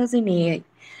consciousness in AI.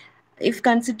 If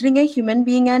considering a human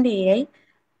being and AI,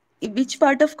 which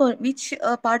part of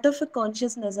a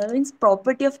consciousness, I mean,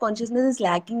 property of consciousness is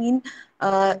lacking in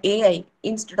AI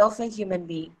instead of a human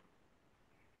being?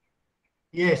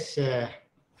 Yes,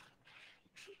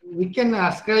 we can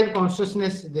ascribe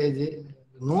consciousness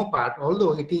no part,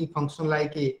 although it is function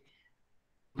like a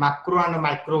macro and a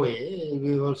micro way.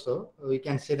 We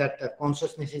can say that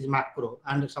consciousness is macro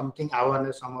and something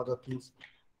awareness, some other things.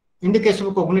 In the case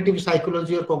of cognitive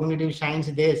psychology or cognitive science,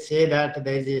 they say that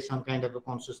there is some kind of a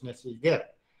consciousness is there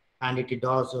and it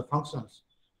does functions.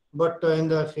 But in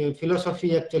the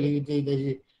philosophy, actually,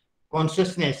 the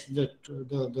consciousness, the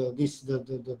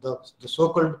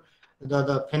so-called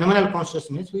the phenomenal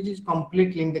consciousness, which is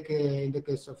completely in the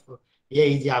case of AI,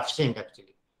 is absent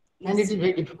actually, and it is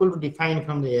very difficult to define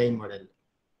from the AI model.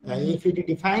 If it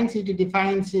defines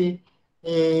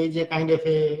a kind of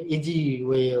a easy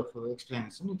way of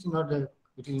explanation.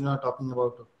 It is not talking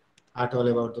about at all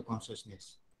about the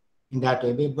consciousness in that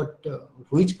way. But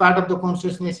which part of the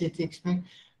consciousness it explains?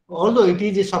 Although it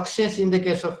is a success in the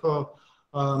case of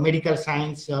medical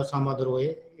science or some other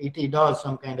way, it does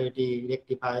some kind of, it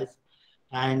rectifies,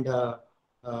 and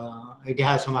it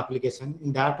has some application.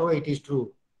 In that way, it is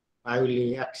true. I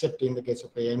will accept in the case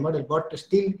of AI model, but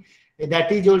still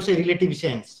that is also a relative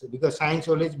sense, because science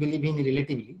always believe in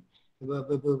relatively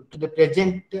to the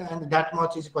present, and that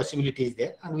much is possibility is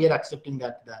there, and we are accepting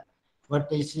that.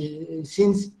 But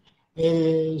since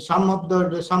some of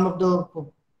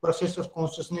the process of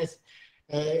consciousness,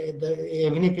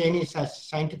 even if any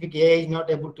scientific AI is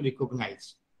not able to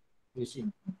recognize, you see.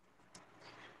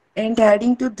 And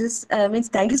adding to this, means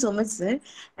thank you so much, sir.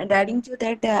 And adding to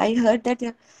that, I heard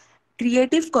that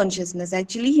creative consciousness.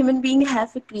 Actually, human being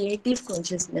have a creative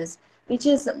consciousness, which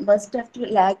is must have to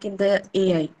lack in the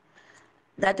AI.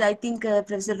 That I think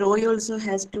Professor Roy also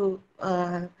has to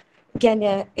can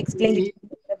explain it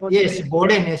about Yes, the.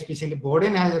 Boden, especially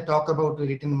Boden has a talk about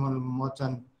written much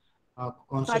on Pardon,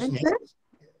 consciousness. sir?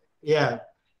 Yeah,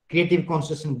 creative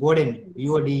consciousness. Boden,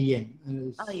 Boden.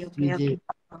 Okay, She's okay.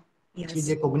 she's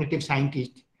Yes. a cognitive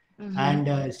scientist,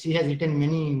 and she has written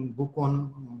many book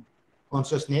on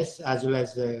consciousness as well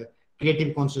as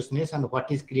creative consciousness and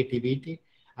what is creativity,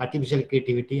 artificial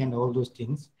creativity, and all those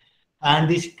things. And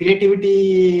this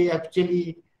creativity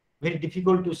actually very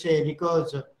difficult to say,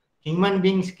 because human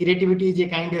beings creativity is a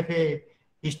kind of a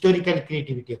historical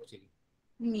creativity actually.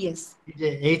 Yes. It's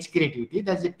a H creativity,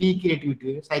 that's a P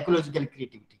creativity, psychological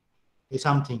creativity is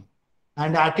something.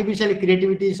 And artificial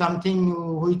creativity is something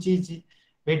which is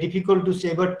very difficult to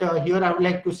say. But here I would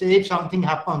like to say, if something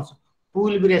happens, who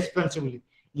will be responsible?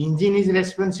 Engine is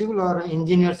responsible or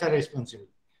engineers are responsible?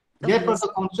 Therefore, Yes. the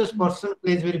conscious person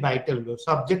plays very vital role.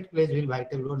 Subject plays very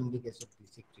vital role in the case of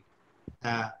this.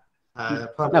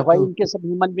 Now, why in case of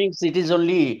human beings, it is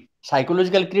only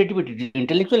psychological creativity, it is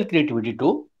intellectual creativity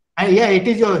too. Yeah, it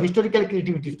is your historical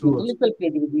creativity too. Intellectual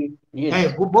creativity,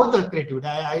 yes. Both are creativity.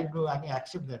 I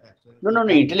accept that actually. No.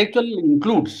 Intellectual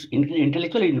includes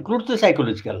the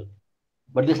psychological,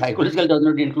 but the psychological does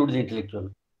not include the intellectual.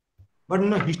 But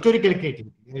no, historical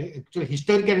creativity. Actually,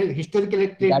 historical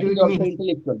creativity That is also means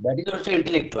intellectual. That is also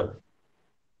intellectual.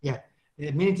 Yeah,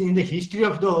 it means in the history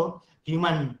of the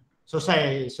human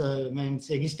society, so means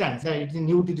existence. It is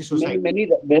new to the society.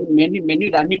 Many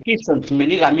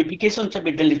ramifications of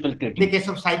intellectual creativity. In the case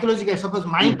of psychological, suppose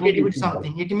mind creativity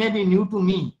something, it may be new to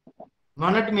me,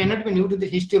 may not be new to the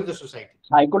history of the society.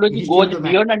 Psychology goes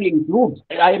beyond and includes.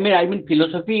 I mean,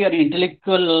 philosophy or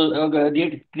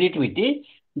intellectual creativity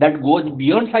that goes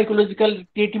beyond psychological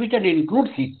creativity and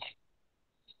includes it.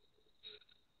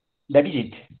 That is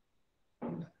it.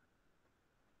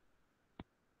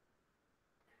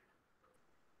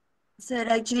 Sir,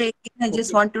 actually, I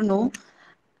just want to know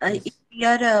if we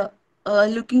are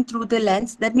looking through the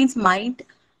lens, that means mind,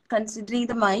 considering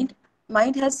the mind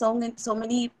has so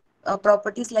many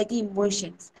properties like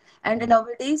emotions. And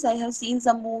nowadays, I have seen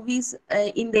some movies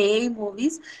in the AI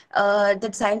movies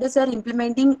that scientists are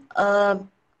implementing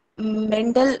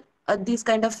mental these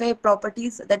kind of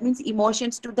properties. That means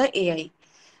emotions to the AI.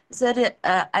 Sir,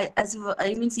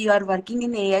 I means you are working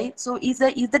in AI, so is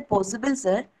that possible,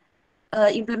 sir?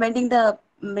 Implementing the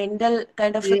mental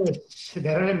kind of Yes,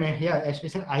 there are yeah,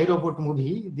 especially iRobot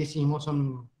movie. This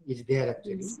emotion is there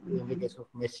actually things. in the case of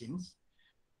machines.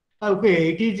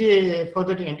 Okay, it is for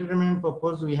the entertainment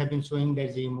purpose. We have been showing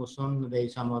there's emotion, there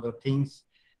is some other things,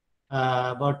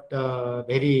 but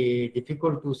very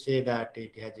difficult to say that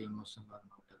it has emotion or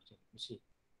not. Actually, you see,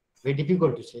 very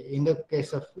difficult to say. In the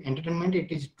case of entertainment,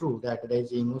 it is true that there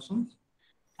is emotions,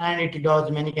 and it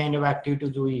does many kind of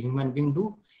activities we human being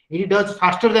do. It does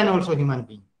faster than also human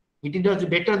being. It does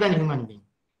better than human being,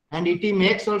 and it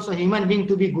makes also human being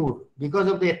to be good because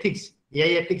of the ethics.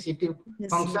 AI ethics, it Yes, sir.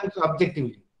 functions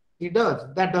objectively. It does.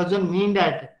 That doesn't mean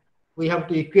that we have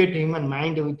to equate human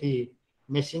mind with the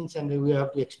machines and we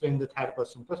have to explain the third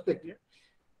person perspective.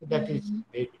 That is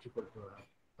very difficult to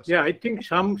Yeah, perceive. I think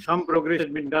some progress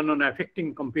has been done on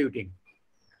affecting computing.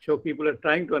 So people are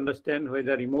trying to understand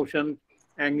whether emotions,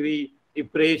 angry,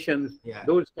 depressions, Yeah.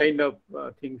 those kind of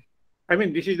things. I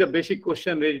mean, this is the basic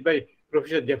question raised by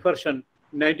Professor Jefferson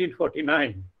in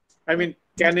 1949. I mean,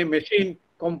 can a machine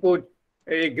compose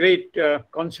a great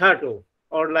concerto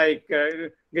or like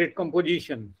great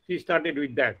composition? He started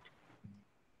with that.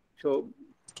 So,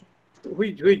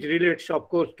 which relates, of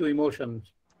course, to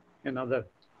emotions and other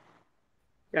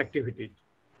activities.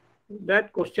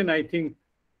 That question, I think,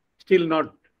 still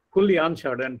not fully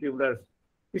answered, and people are.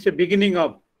 It's a beginning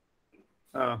of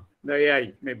the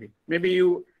AI. Maybe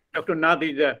you, Dr. Nath,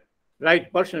 is the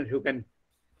right person who can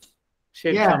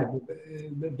shed Yeah, some.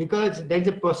 because there's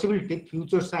a possibility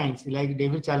future science, like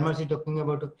David Chalmers is talking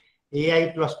about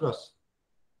AI plus plus,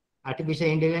 artificial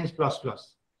intelligence plus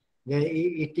plus.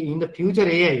 In the future,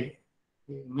 AI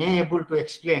may able to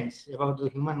explain about the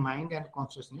human mind and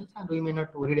consciousness, and we may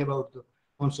not worried about the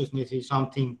consciousness is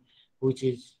something which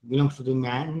is belongs to the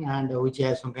man and which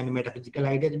has some kind of metaphysical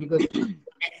ideas, because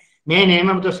main aim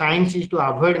of the science is to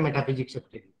avoid metaphysics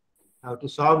actually, how to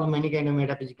solve many kind of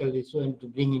metaphysical issues and to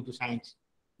bring into science.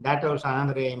 That also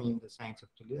another aim in the science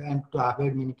actually, and to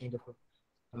avoid many kind of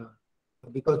uh,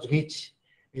 because which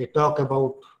talk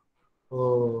about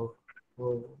uh,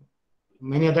 uh,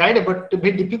 many other ideas, but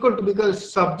very difficult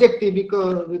because subjective,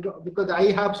 because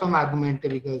I have some argument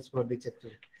because for this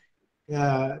actually.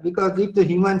 Because if the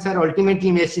humans are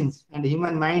ultimately machines and the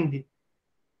human mind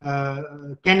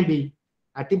can be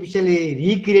artificially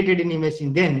recreated in a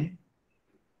machine, then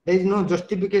there is no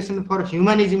justification for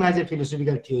humanism as a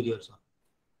philosophical theory also,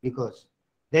 because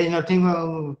there is nothing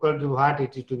called what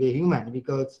it is to be human,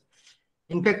 because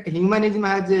in fact humanism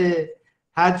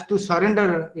has to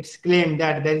surrender its claim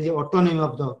that there is autonomy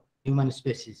of the human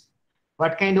species.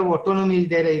 What kind of autonomy is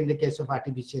there in the case of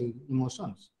artificial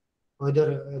emotions?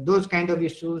 Whether those kind of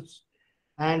issues,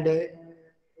 and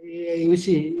you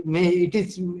see, it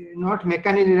is not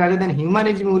mechanism rather than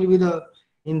humanism will be the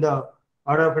in the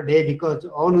order of the day, because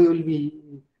all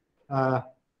we uh,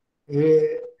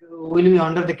 will be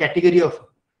under the category of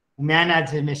man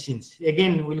as a machines.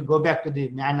 Again, we'll go back to the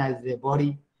man as a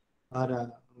body,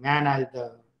 or man as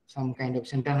the some kind of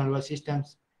central nervous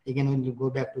systems. Again, we'll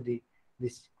go back to the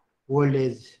this old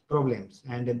age problems,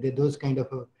 and those kind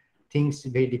of things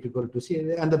very difficult to see.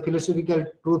 And the philosophical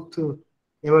truth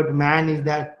about man is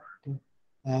that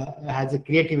has a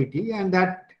creativity, and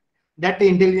that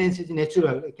intelligence is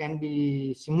natural, it can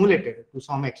be simulated to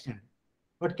some extent,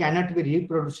 but cannot be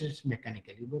reproduced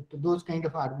mechanically. But those kind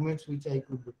of arguments which I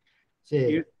could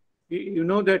say. You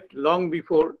know that long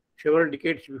before, several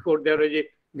decades before, there was a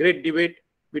great debate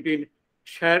between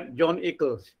Sir John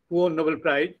Eccles, who won Nobel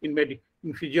Prize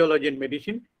in Physiology and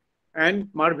Medicine, and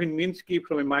Marvin Minsky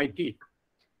from MIT.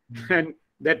 And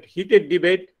that heated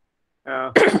debate,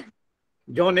 uh,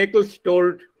 John Eccles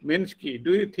told Minsky,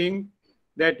 "Do you think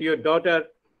that your daughter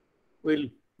will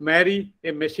marry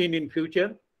a machine in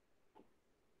future?"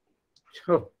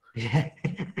 So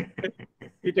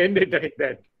it ended like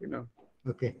that.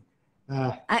 Okay.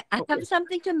 I Okay. have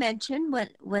something to mention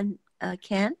when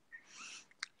Ken.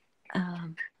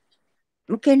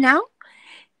 Okay, now?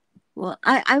 Well,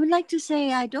 I would like to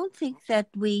say I don't think that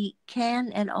we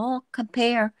can at all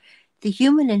compare the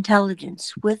human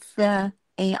intelligence with the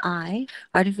AI,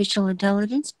 artificial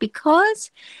intelligence,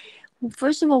 because,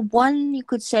 first of all, one you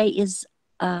could say is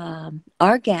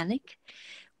organic,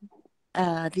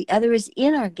 the other is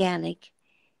inorganic.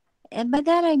 And by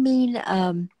that I mean,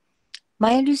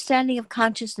 my understanding of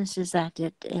consciousness is that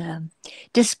it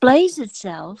displays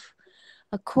itself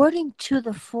according to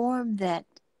the form that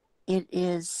it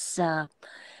is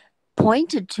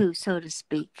pointed to, so to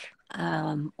speak,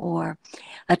 or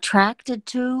attracted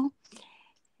to.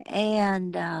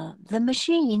 And the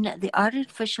machine, the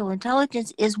artificial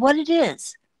intelligence, is what it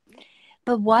is.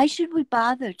 But why should we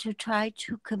bother to try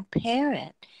to compare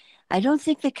it? I don't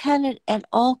think they can at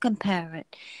all compare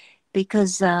it,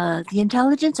 because the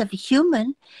intelligence of a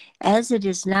human, as it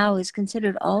is now, is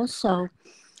considered also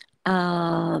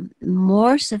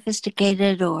more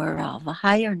sophisticated or of a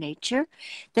higher nature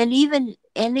than even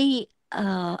any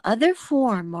other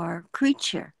form or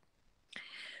creature.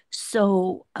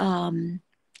 So, and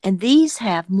these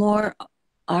have more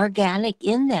organic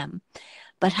in them.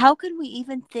 But how can we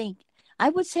even think? I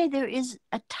would say there is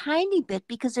a tiny bit,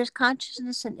 because there's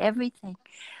consciousness in everything,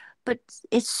 but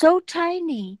it's so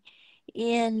tiny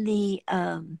in the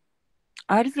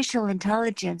artificial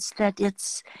intelligence that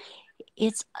it's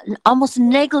almost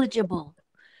negligible.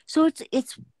 So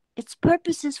its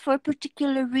purpose is for a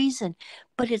particular reason,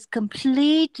 but it's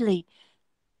completely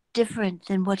different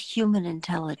than what human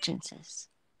intelligence is.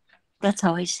 That's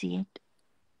how I see it.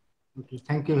 Okay,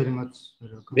 thank you very much.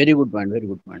 Very good point. Very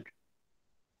good point.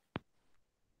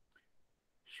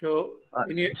 So,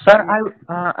 Sir,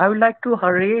 I would like to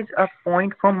raise a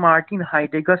point from Martin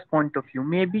Heidegger's point of view.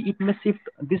 Maybe it may shift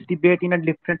this debate in a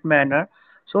different manner.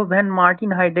 So when Martin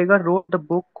Heidegger wrote the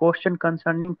book Question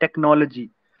Concerning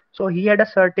Technology, so he had a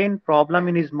certain problem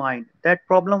in his mind. That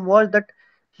problem was that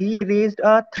he raised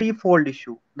a threefold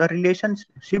issue: the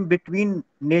relationship between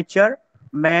nature,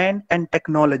 man, and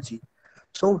technology.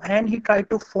 So when he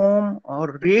tried to form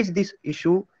or raise this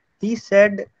issue, he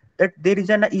said that there is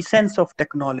an essence of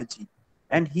technology,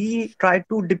 and he tried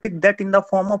to depict that in the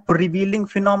form of revealing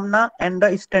phenomena and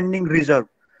the standing reserve.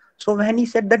 So when he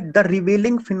said that the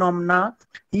revealing phenomena,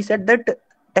 he said that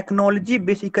technology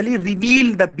basically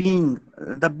revealed the being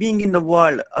in the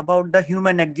world, about the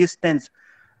human existence,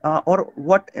 or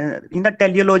what in the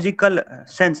teleological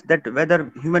sense, that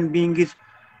whether human being is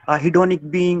a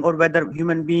hedonic being or whether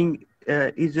human being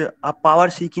is a power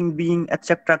seeking being,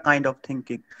 etc., kind of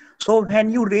thinking. So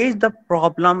when you raise the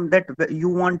problem that you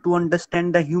want to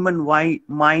understand the human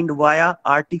mind via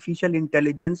artificial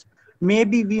intelligence,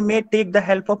 maybe we may take the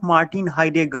help of Martin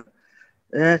Heidegger,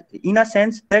 in a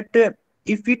sense that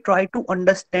if we try to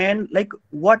understand like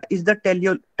what is the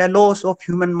telos of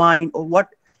human mind, or what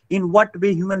in what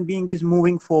way human being is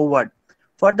moving forward.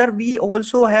 Further, we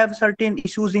also have certain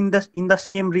issues in the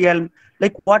same realm,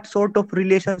 like what sort of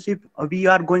relationship we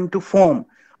are going to form.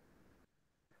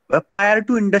 Prior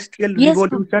to industrial Yes,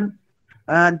 revolution,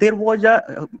 there was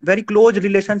a very close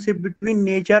relationship between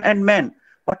nature and man.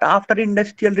 But after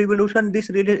industrial revolution, this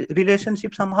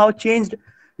relationship somehow changed.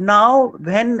 Now,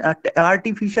 when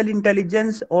artificial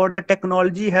intelligence or the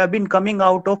technology have been coming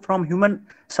out of from human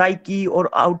psyche or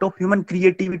out of human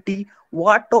creativity,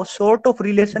 what sort of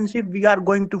relationship we are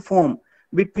going to form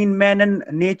between man and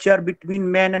nature, between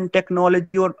man and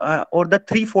technology, or the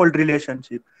threefold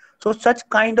relationship. So such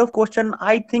kind of question,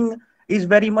 I think, is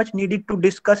very much needed to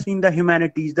discuss in the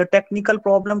humanities. The technical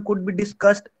problem could be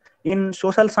discussed in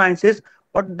social sciences,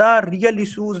 but the real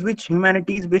issues which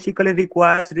humanities basically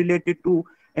requires related to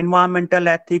environmental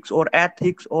ethics or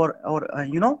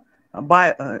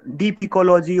by deep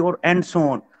ecology or and so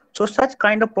on. So such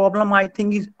kind of problem, I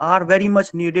think, are very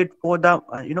much needed for the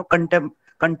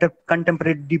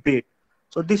contemporary debate.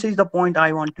 So this is the point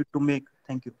I wanted to make.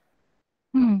 Thank you.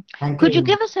 Thank Could you you.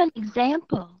 give us an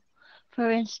example? For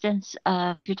instance,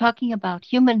 you're talking about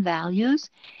human values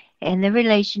and their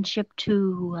relationship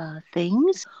to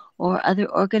things or other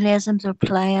organisms or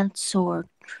plants or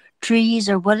trees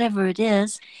or whatever it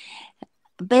is,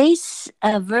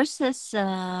 versus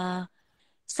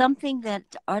something that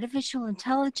artificial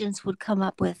intelligence would come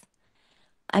up with.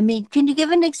 I mean, can you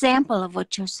give an example of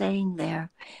what you're saying there?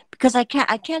 Because I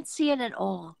can't see it at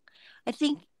all. I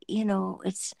think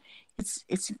it's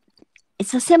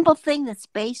it's a simple thing that's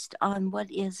based on what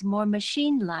is more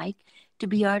machine-like to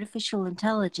be artificial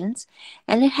intelligence,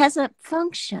 and it has a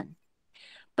function,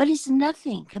 but it's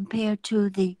nothing compared to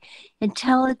the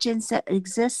intelligence that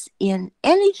exists in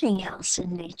anything else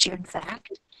in nature, in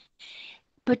fact,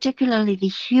 particularly the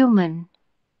human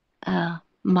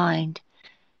mind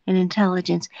and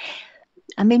intelligence.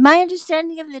 I mean, my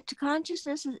understanding of the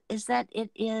consciousness is that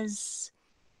it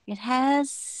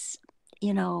has,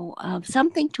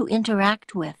 something to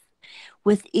interact with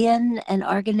within an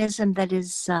organism that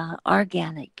is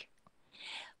organic.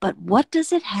 But what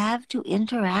does it have to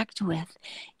interact with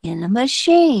in a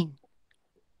machine?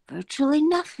 Virtually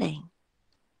nothing.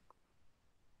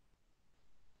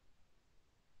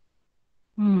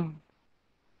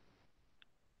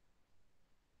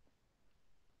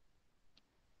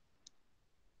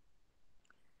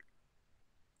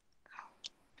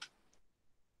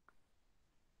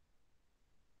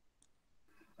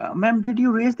 Ma'am, did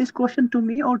you raise this question to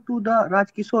me or to the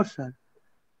Rajkishore sir?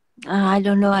 I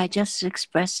don't know. I just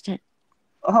expressed it.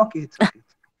 Okay, it's okay.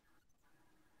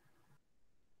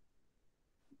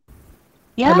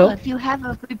 Yeah, Hello. if you have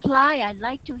a reply, I'd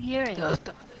like to hear it.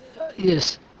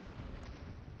 Yes,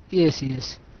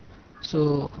 yes.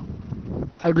 So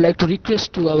I would like to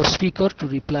request to our speaker to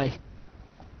reply.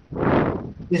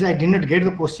 Yes, I did not get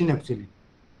the question actually.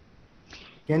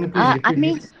 Can you please I repeat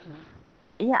mean, this?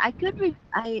 yeah, I could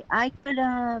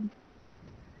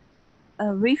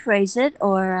rephrase it,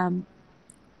 or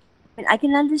I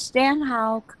can understand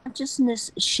how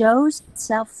consciousness shows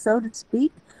itself, so to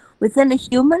speak, within a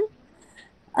human,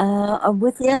 or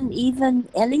within even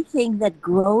anything that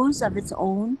grows of its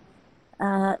own,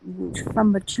 uh,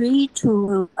 from a tree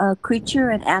to a creature,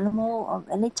 an animal of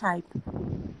any type.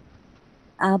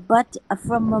 But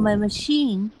from a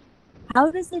machine,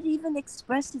 how does it even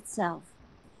express itself?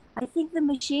 I think the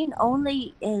machine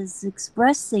only is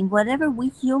expressing whatever we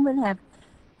human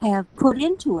have put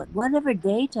into it, whatever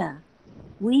data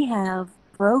we have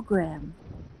programmed.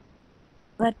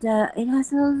 But it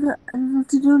has a little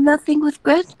to do nothing with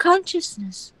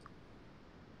consciousness.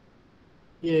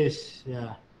 Yes,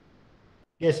 yeah.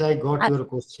 Yes, I got your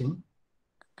question.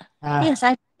 Yes,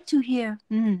 I'd like to hear.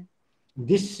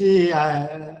 This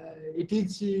it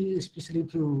is especially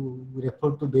to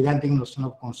refer to Vedantic notion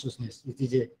of consciousness. It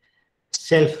is a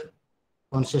self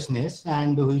consciousness,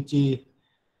 and which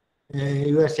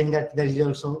you are saying that there is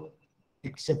also,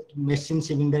 except machines,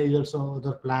 even there is also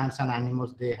other plants and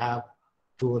animals, they have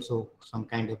to also some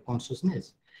kind of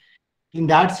consciousness. In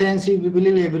that sense, we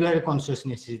believe everywhere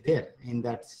consciousness is there. In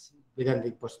that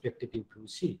Vedantic perspective, if you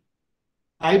see,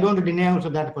 I don't deny also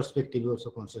that perspective also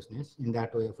consciousness in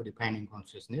that way of defining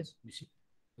consciousness. You see,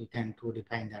 we can to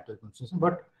define that way consciousness,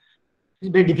 but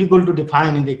it's very difficult to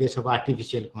define in the case of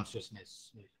artificial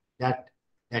consciousness. That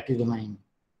is the main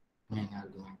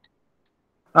argument.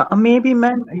 Maybe,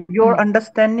 man, your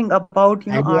understanding about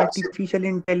Ideas. artificial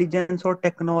intelligence or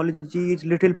technology is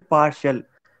little partial,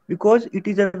 because it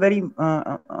is a very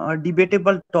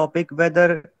debatable topic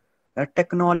whether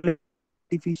technology or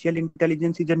artificial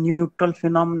intelligence is a neutral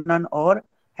phenomenon or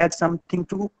has something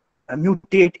to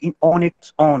mutate on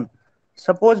its own.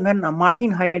 Suppose when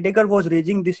Martin Heidegger was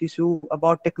raising this issue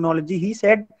about technology, he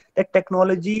said that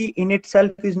technology in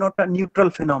itself is not a neutral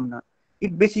phenomenon.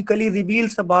 It basically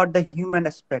reveals about the human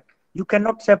aspect. You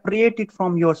cannot separate it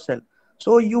from yourself.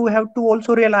 So you have to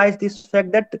also realize this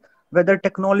fact that whether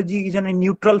technology is a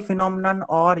neutral phenomenon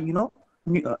or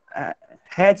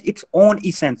has its own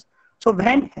essence. So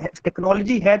when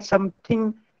technology has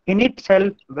something in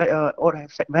itself, or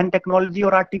when technology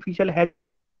or artificial has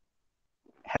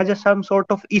some sort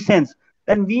of essence,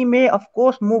 then we may of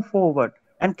course move forward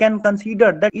and can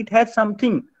consider that it has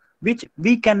something which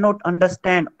we cannot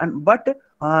understand, and but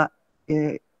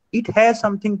it has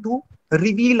something to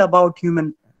reveal about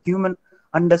human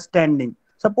understanding.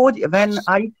 Suppose when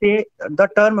I say the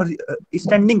term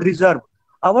standing reserve,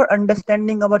 our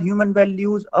understanding, our human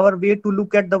values, our way to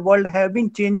look at the world have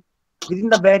been changing within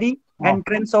the very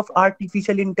entrance of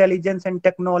artificial intelligence and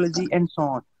technology and so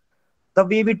on. The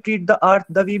way we treat the earth,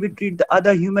 the way we treat the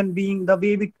other human being, the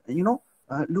way we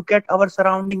look at our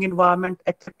surrounding environment,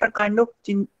 etc. kind of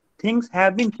things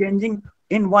have been changing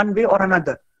in one way or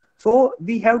another. So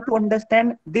we have to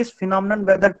understand this phenomenon,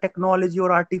 whether technology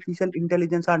or artificial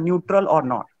intelligence are neutral or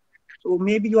not. So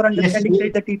maybe your Yes, understanding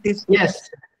says that it is. yes,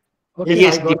 Okay.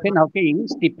 yes. Yes, I got.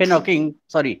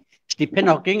 Stephen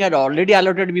Hawking had already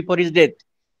allotted before his death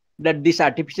that this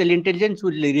artificial intelligence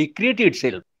will recreate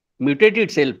itself, mutate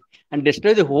itself, and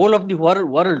destroy the whole of the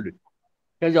world.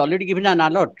 He has already given an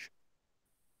alert.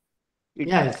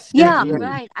 Yes, Yeah, yeah.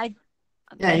 right.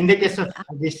 Yeah, in the case of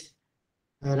this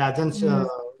Rajan's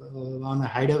Mm. on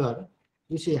Heidegger,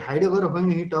 you see Heidegger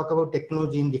when he talk about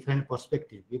technology in different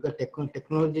perspective, because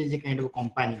technology is a kind of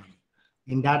companion.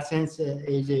 In that sense,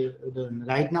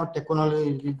 right now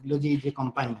technology is a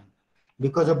companion.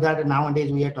 Because of that,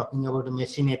 nowadays we are talking about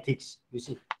machine ethics. You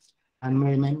see, and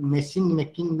machine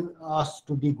making us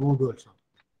to be good also.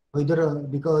 Whether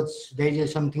because there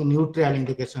is something neutral in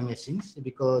the case of machines,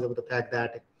 because of the fact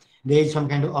that there is some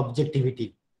kind of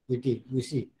objectivity. You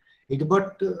see it,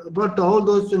 but all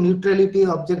those neutrality,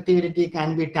 objectivity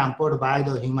can be tampered by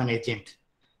the human agent,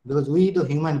 because we the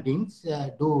human beings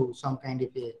do some kind of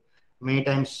a, many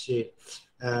times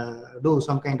do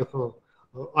some kind of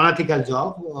unethical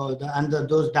job,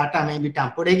 those data may be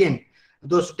tampered again.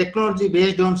 Those technology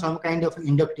based on some kind of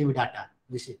inductive data.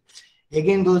 You see,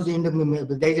 again there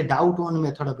is a doubt on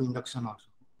method of induction also.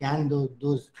 Can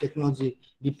those technology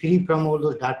be free from all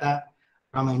those data,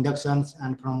 from inductions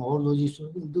and from all those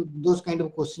issues. Those kind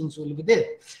of questions will be there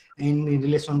in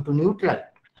relation to neutral,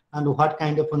 and what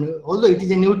kind of, although it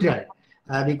is a neutral,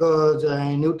 because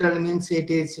neutral means it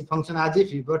is function as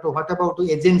if, but what about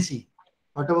agency?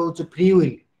 What about free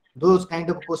will? Those kind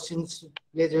of questions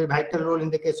plays a vital role in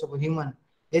the case of human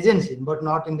agency, but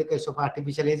not in the case of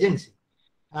artificial agency.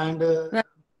 And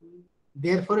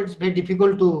therefore, it's very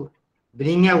difficult to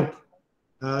bring out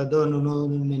the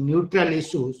neutral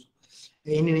issues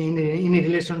in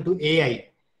relation to AI,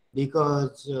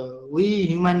 because we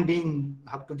human beings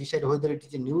have to decide whether it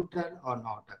is neutral or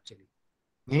not. Actually,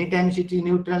 many times it is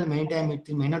neutral, many times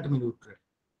it may not be neutral.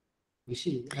 You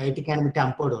see, it can be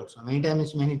tampered also. Many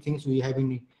times, many things we have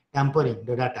been tampering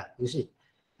the data. You see,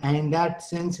 and in that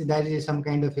sense, there is some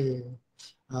kind of a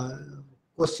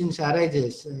questions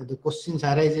arises. The questions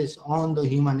arises on the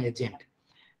human agent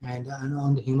and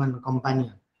on the human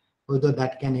companion, whether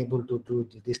that can able to do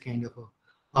this kind of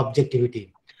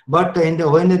objectivity. But when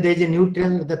there is a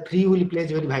neutral, the free will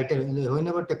plays very vital.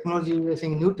 Whenever technology is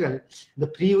saying neutral,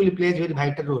 the free will plays very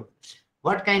vital role.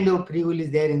 What kind of free will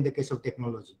is there in the case of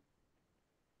technology?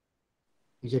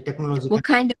 Is a technology? What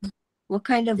kind of what? What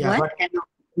kind of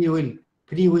free will?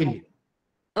 Free will.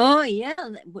 Oh yeah,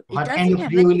 What kind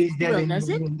of free will is there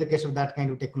in the case of that kind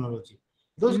of technology?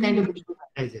 Those kind of issues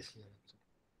arises.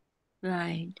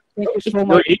 Right. Thank you so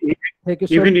much. Thank you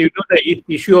so Even much. the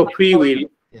issue of free will,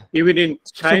 even in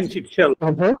science itself,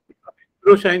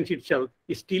 neuroscience itself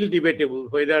is still debatable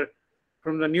whether,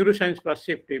 from the neuroscience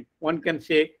perspective, one can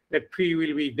say that free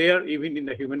will be there even in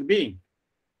the human being.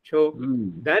 So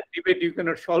that debate you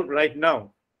cannot solve right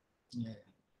now.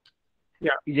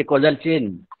 Yeah. It's a causal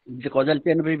chain. It's a causal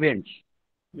chain of events.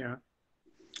 Yeah.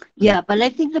 Yeah, but I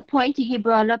think the point he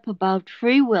brought up about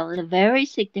free will is a very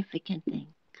significant thing.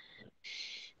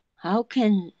 How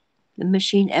can the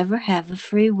machine ever have a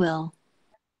free will?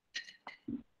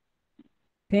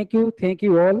 Thank you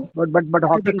all. But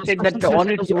Hawking said that on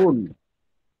its own.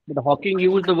 But Hawking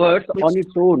used the words on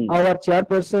its own. Our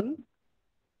chairperson,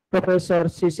 Professor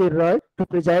C.C. Roy, to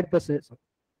preside the session.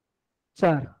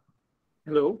 Sir.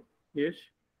 Hello. Yes.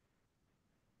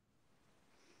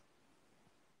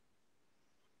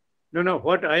 No.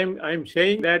 What I'm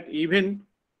saying that even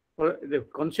for the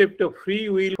concept of free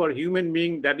will for human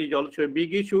being, that is also a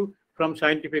big issue from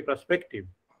scientific perspective.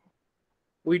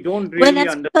 We don't really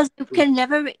understand. Because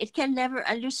it can never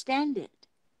understand it.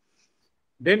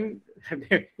 Then,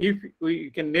 if we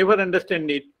can never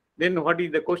understand it, then what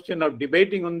is the question of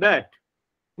debating on that?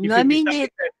 No, I mean,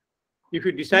 if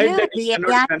you decide that the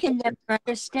AI can never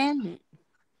understand it.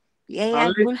 The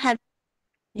AI will have,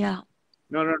 No.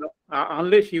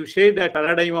 Unless you say that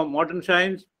paradigm of modern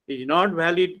science is not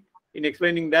valid in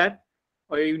explaining that,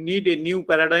 or you need a new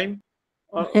paradigm,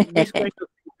 or this kind of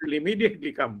thing will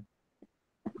immediately come.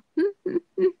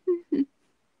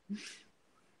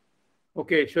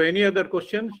 Okay, so any other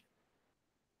questions?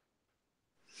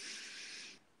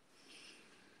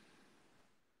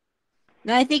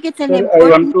 No, I think it's an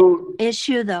important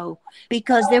issue, though,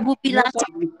 because there will be lots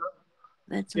of...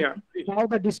 That's okay. Now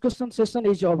the discussion session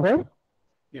is over.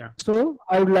 Yeah. So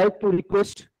I would like to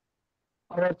request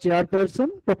our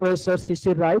chairperson, Professor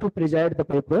C.C. Rai, to preside the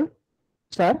paper.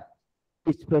 Sir,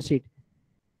 please proceed.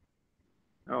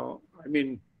 I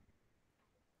mean,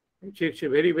 it's a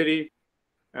very, very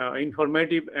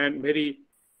informative and very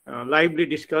lively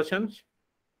discussions.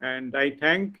 And I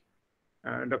thank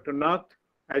Dr. Nath,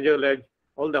 as well as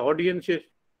all the audiences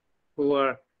who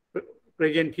are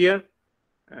present here.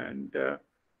 And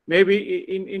maybe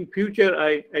in future,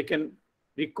 I can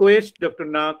request Dr.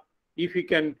 Nath if he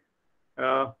can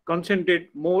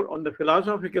concentrate more on the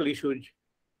philosophical issues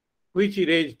which he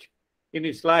raised in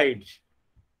his slides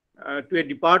to a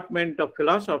department of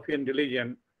philosophy and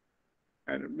religion,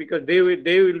 and because they will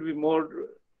be more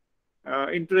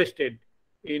interested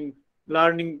in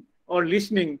learning or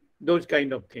listening those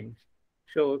kind of things.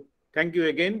 So thank you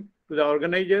again to the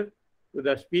organizer, to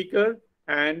the speaker,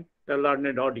 and the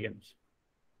learned audience.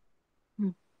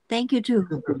 Thank you too.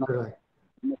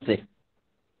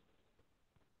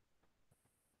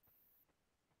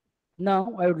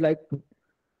 Now I would like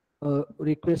to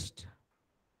request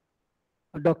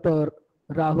Dr.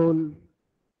 Rahul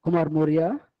Kumar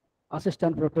Moria,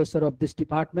 Assistant Professor of this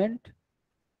department,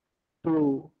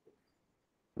 to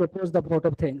propose the vote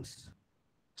of thanks.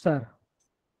 Sir.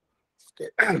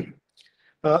 Okay.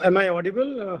 Am I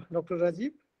audible, Dr.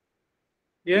 Rajiv?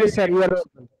 Yes, sir. You are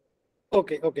audible.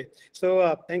 Okay.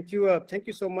 So thank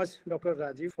you so much, Dr.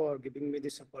 Rajiv, for giving me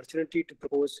this opportunity to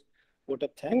propose vote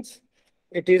of thanks.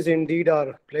 It is indeed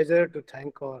our pleasure to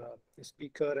thank our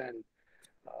speaker and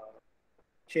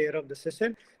chair of the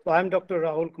session. So I'm Dr.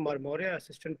 Rahul Kumar Maurya,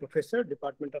 Assistant Professor,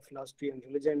 Department of Philosophy and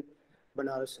Religion,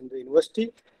 Banaras Hindu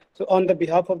University. So on the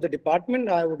behalf of the department,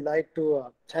 I would like to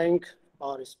thank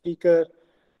our speaker,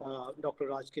 Dr.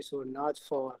 Rajakishore Nath,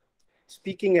 for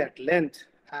speaking at length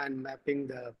and mapping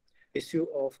the issue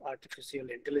of artificial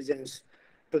intelligence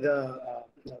to the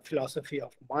philosophy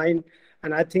of mind.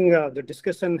 And I think the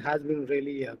discussion has been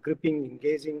really gripping,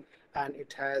 engaging, and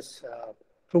it has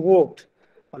provoked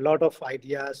a lot of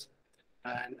ideas,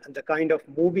 and the kind of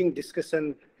moving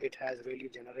discussion it has really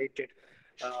generated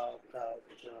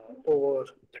over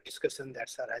the discussion that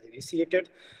Sir has initiated.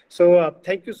 So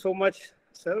thank you so much,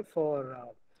 Sir, for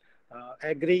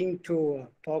agreeing to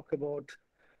talk about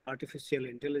artificial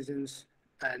intelligence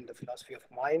and the philosophy of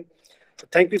mind. So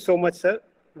thank you so much, Sir,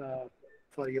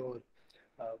 for your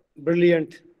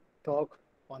brilliant talk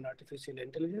on artificial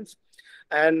intelligence.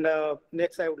 And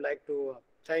next, I would like to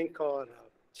thank our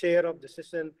chair of the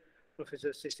session,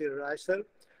 Professor Cecil Rai, sir.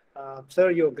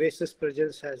 Sir, your gracious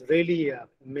presence has really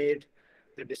made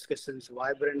the discussions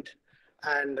vibrant,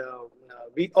 and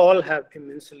we all have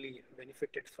immensely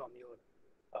benefited from your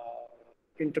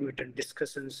intermittent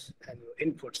discussions and your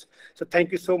inputs. So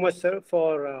thank you so much, sir,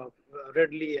 for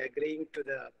readily agreeing to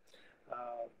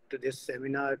this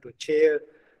seminar to chair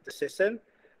the session.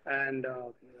 And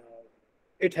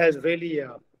it has really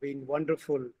been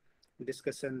wonderful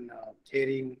discussion,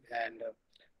 hearing, and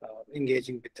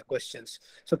engaging with the questions.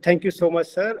 So thank you so much,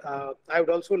 sir. I would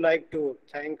also like to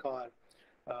thank our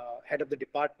head of the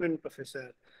department,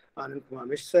 Professor Anand Kumar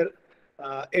Mishra.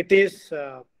 It is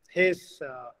his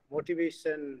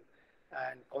motivation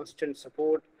and constant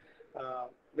support,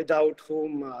 without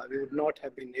whom we would not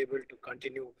have been able to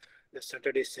continue the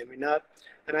Saturday seminar.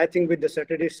 And I think with the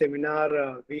Saturday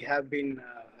seminar, we have been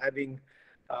having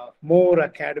more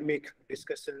academic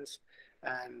discussions,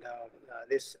 and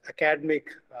this academic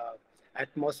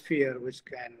atmosphere which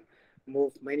can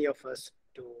move many of us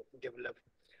to develop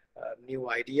new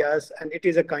ideas. And it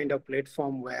is a kind of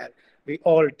platform where we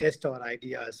all test our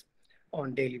ideas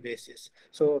on daily basis.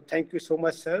 So thank you so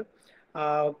much, sir.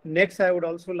 Next, I would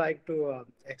also like to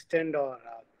extend our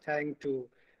thank to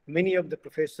many of the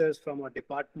professors from our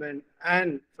department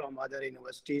and from other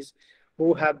universities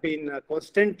who have been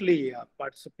constantly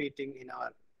participating in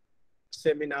our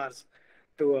seminars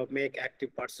to make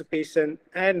active participation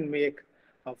and make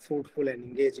fruitful and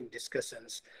engaging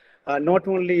discussions. Not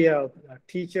only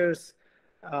teachers,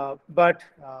 but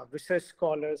research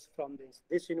scholars from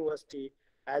this university,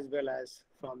 as well as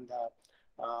from the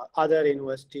other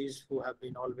universities who have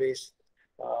been always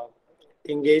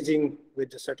engaging with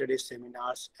the Saturday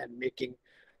seminars and making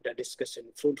the discussion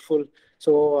fruitful.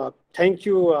 So thank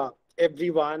you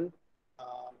everyone,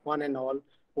 one and all,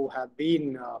 who have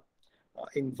been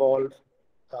involved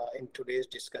in today's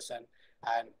discussion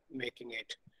and making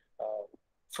it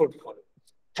fruitful.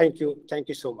 Thank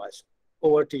you so much.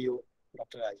 Over to you,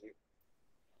 Dr. Rajiv.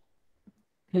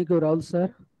 Thank you, Rahul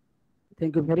sir.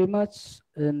 Thank you very much.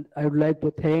 And I would like to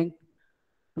thank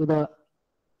to the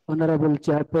Honorable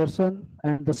Chairperson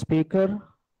and the speaker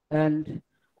and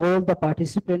all the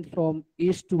participants from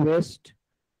east to west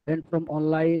and from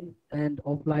online and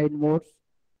offline modes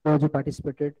those who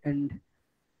participated. And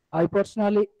I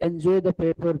personally enjoy the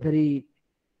paper very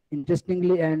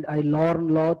interestingly, and I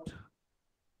learn a lot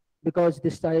because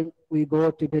this time we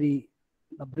got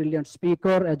a brilliant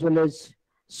speaker as well as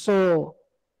so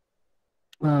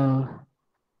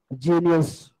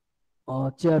genius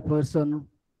chairperson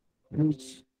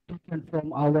which different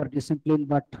from our discipline,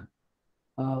 but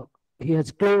he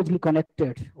has closely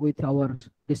connected with our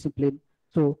discipline.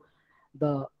 So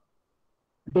the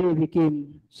day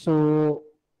became so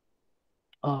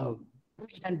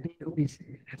brilliant day,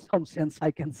 in some sense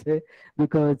I can say,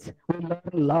 because we learn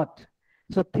a lot.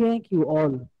 So thank you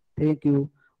all, thank you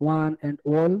one and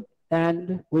all.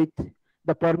 And with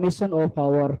the permission of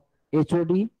our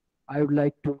HOD, I would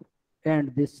like to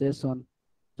end this session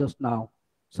just now.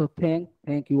 So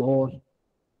thank you all.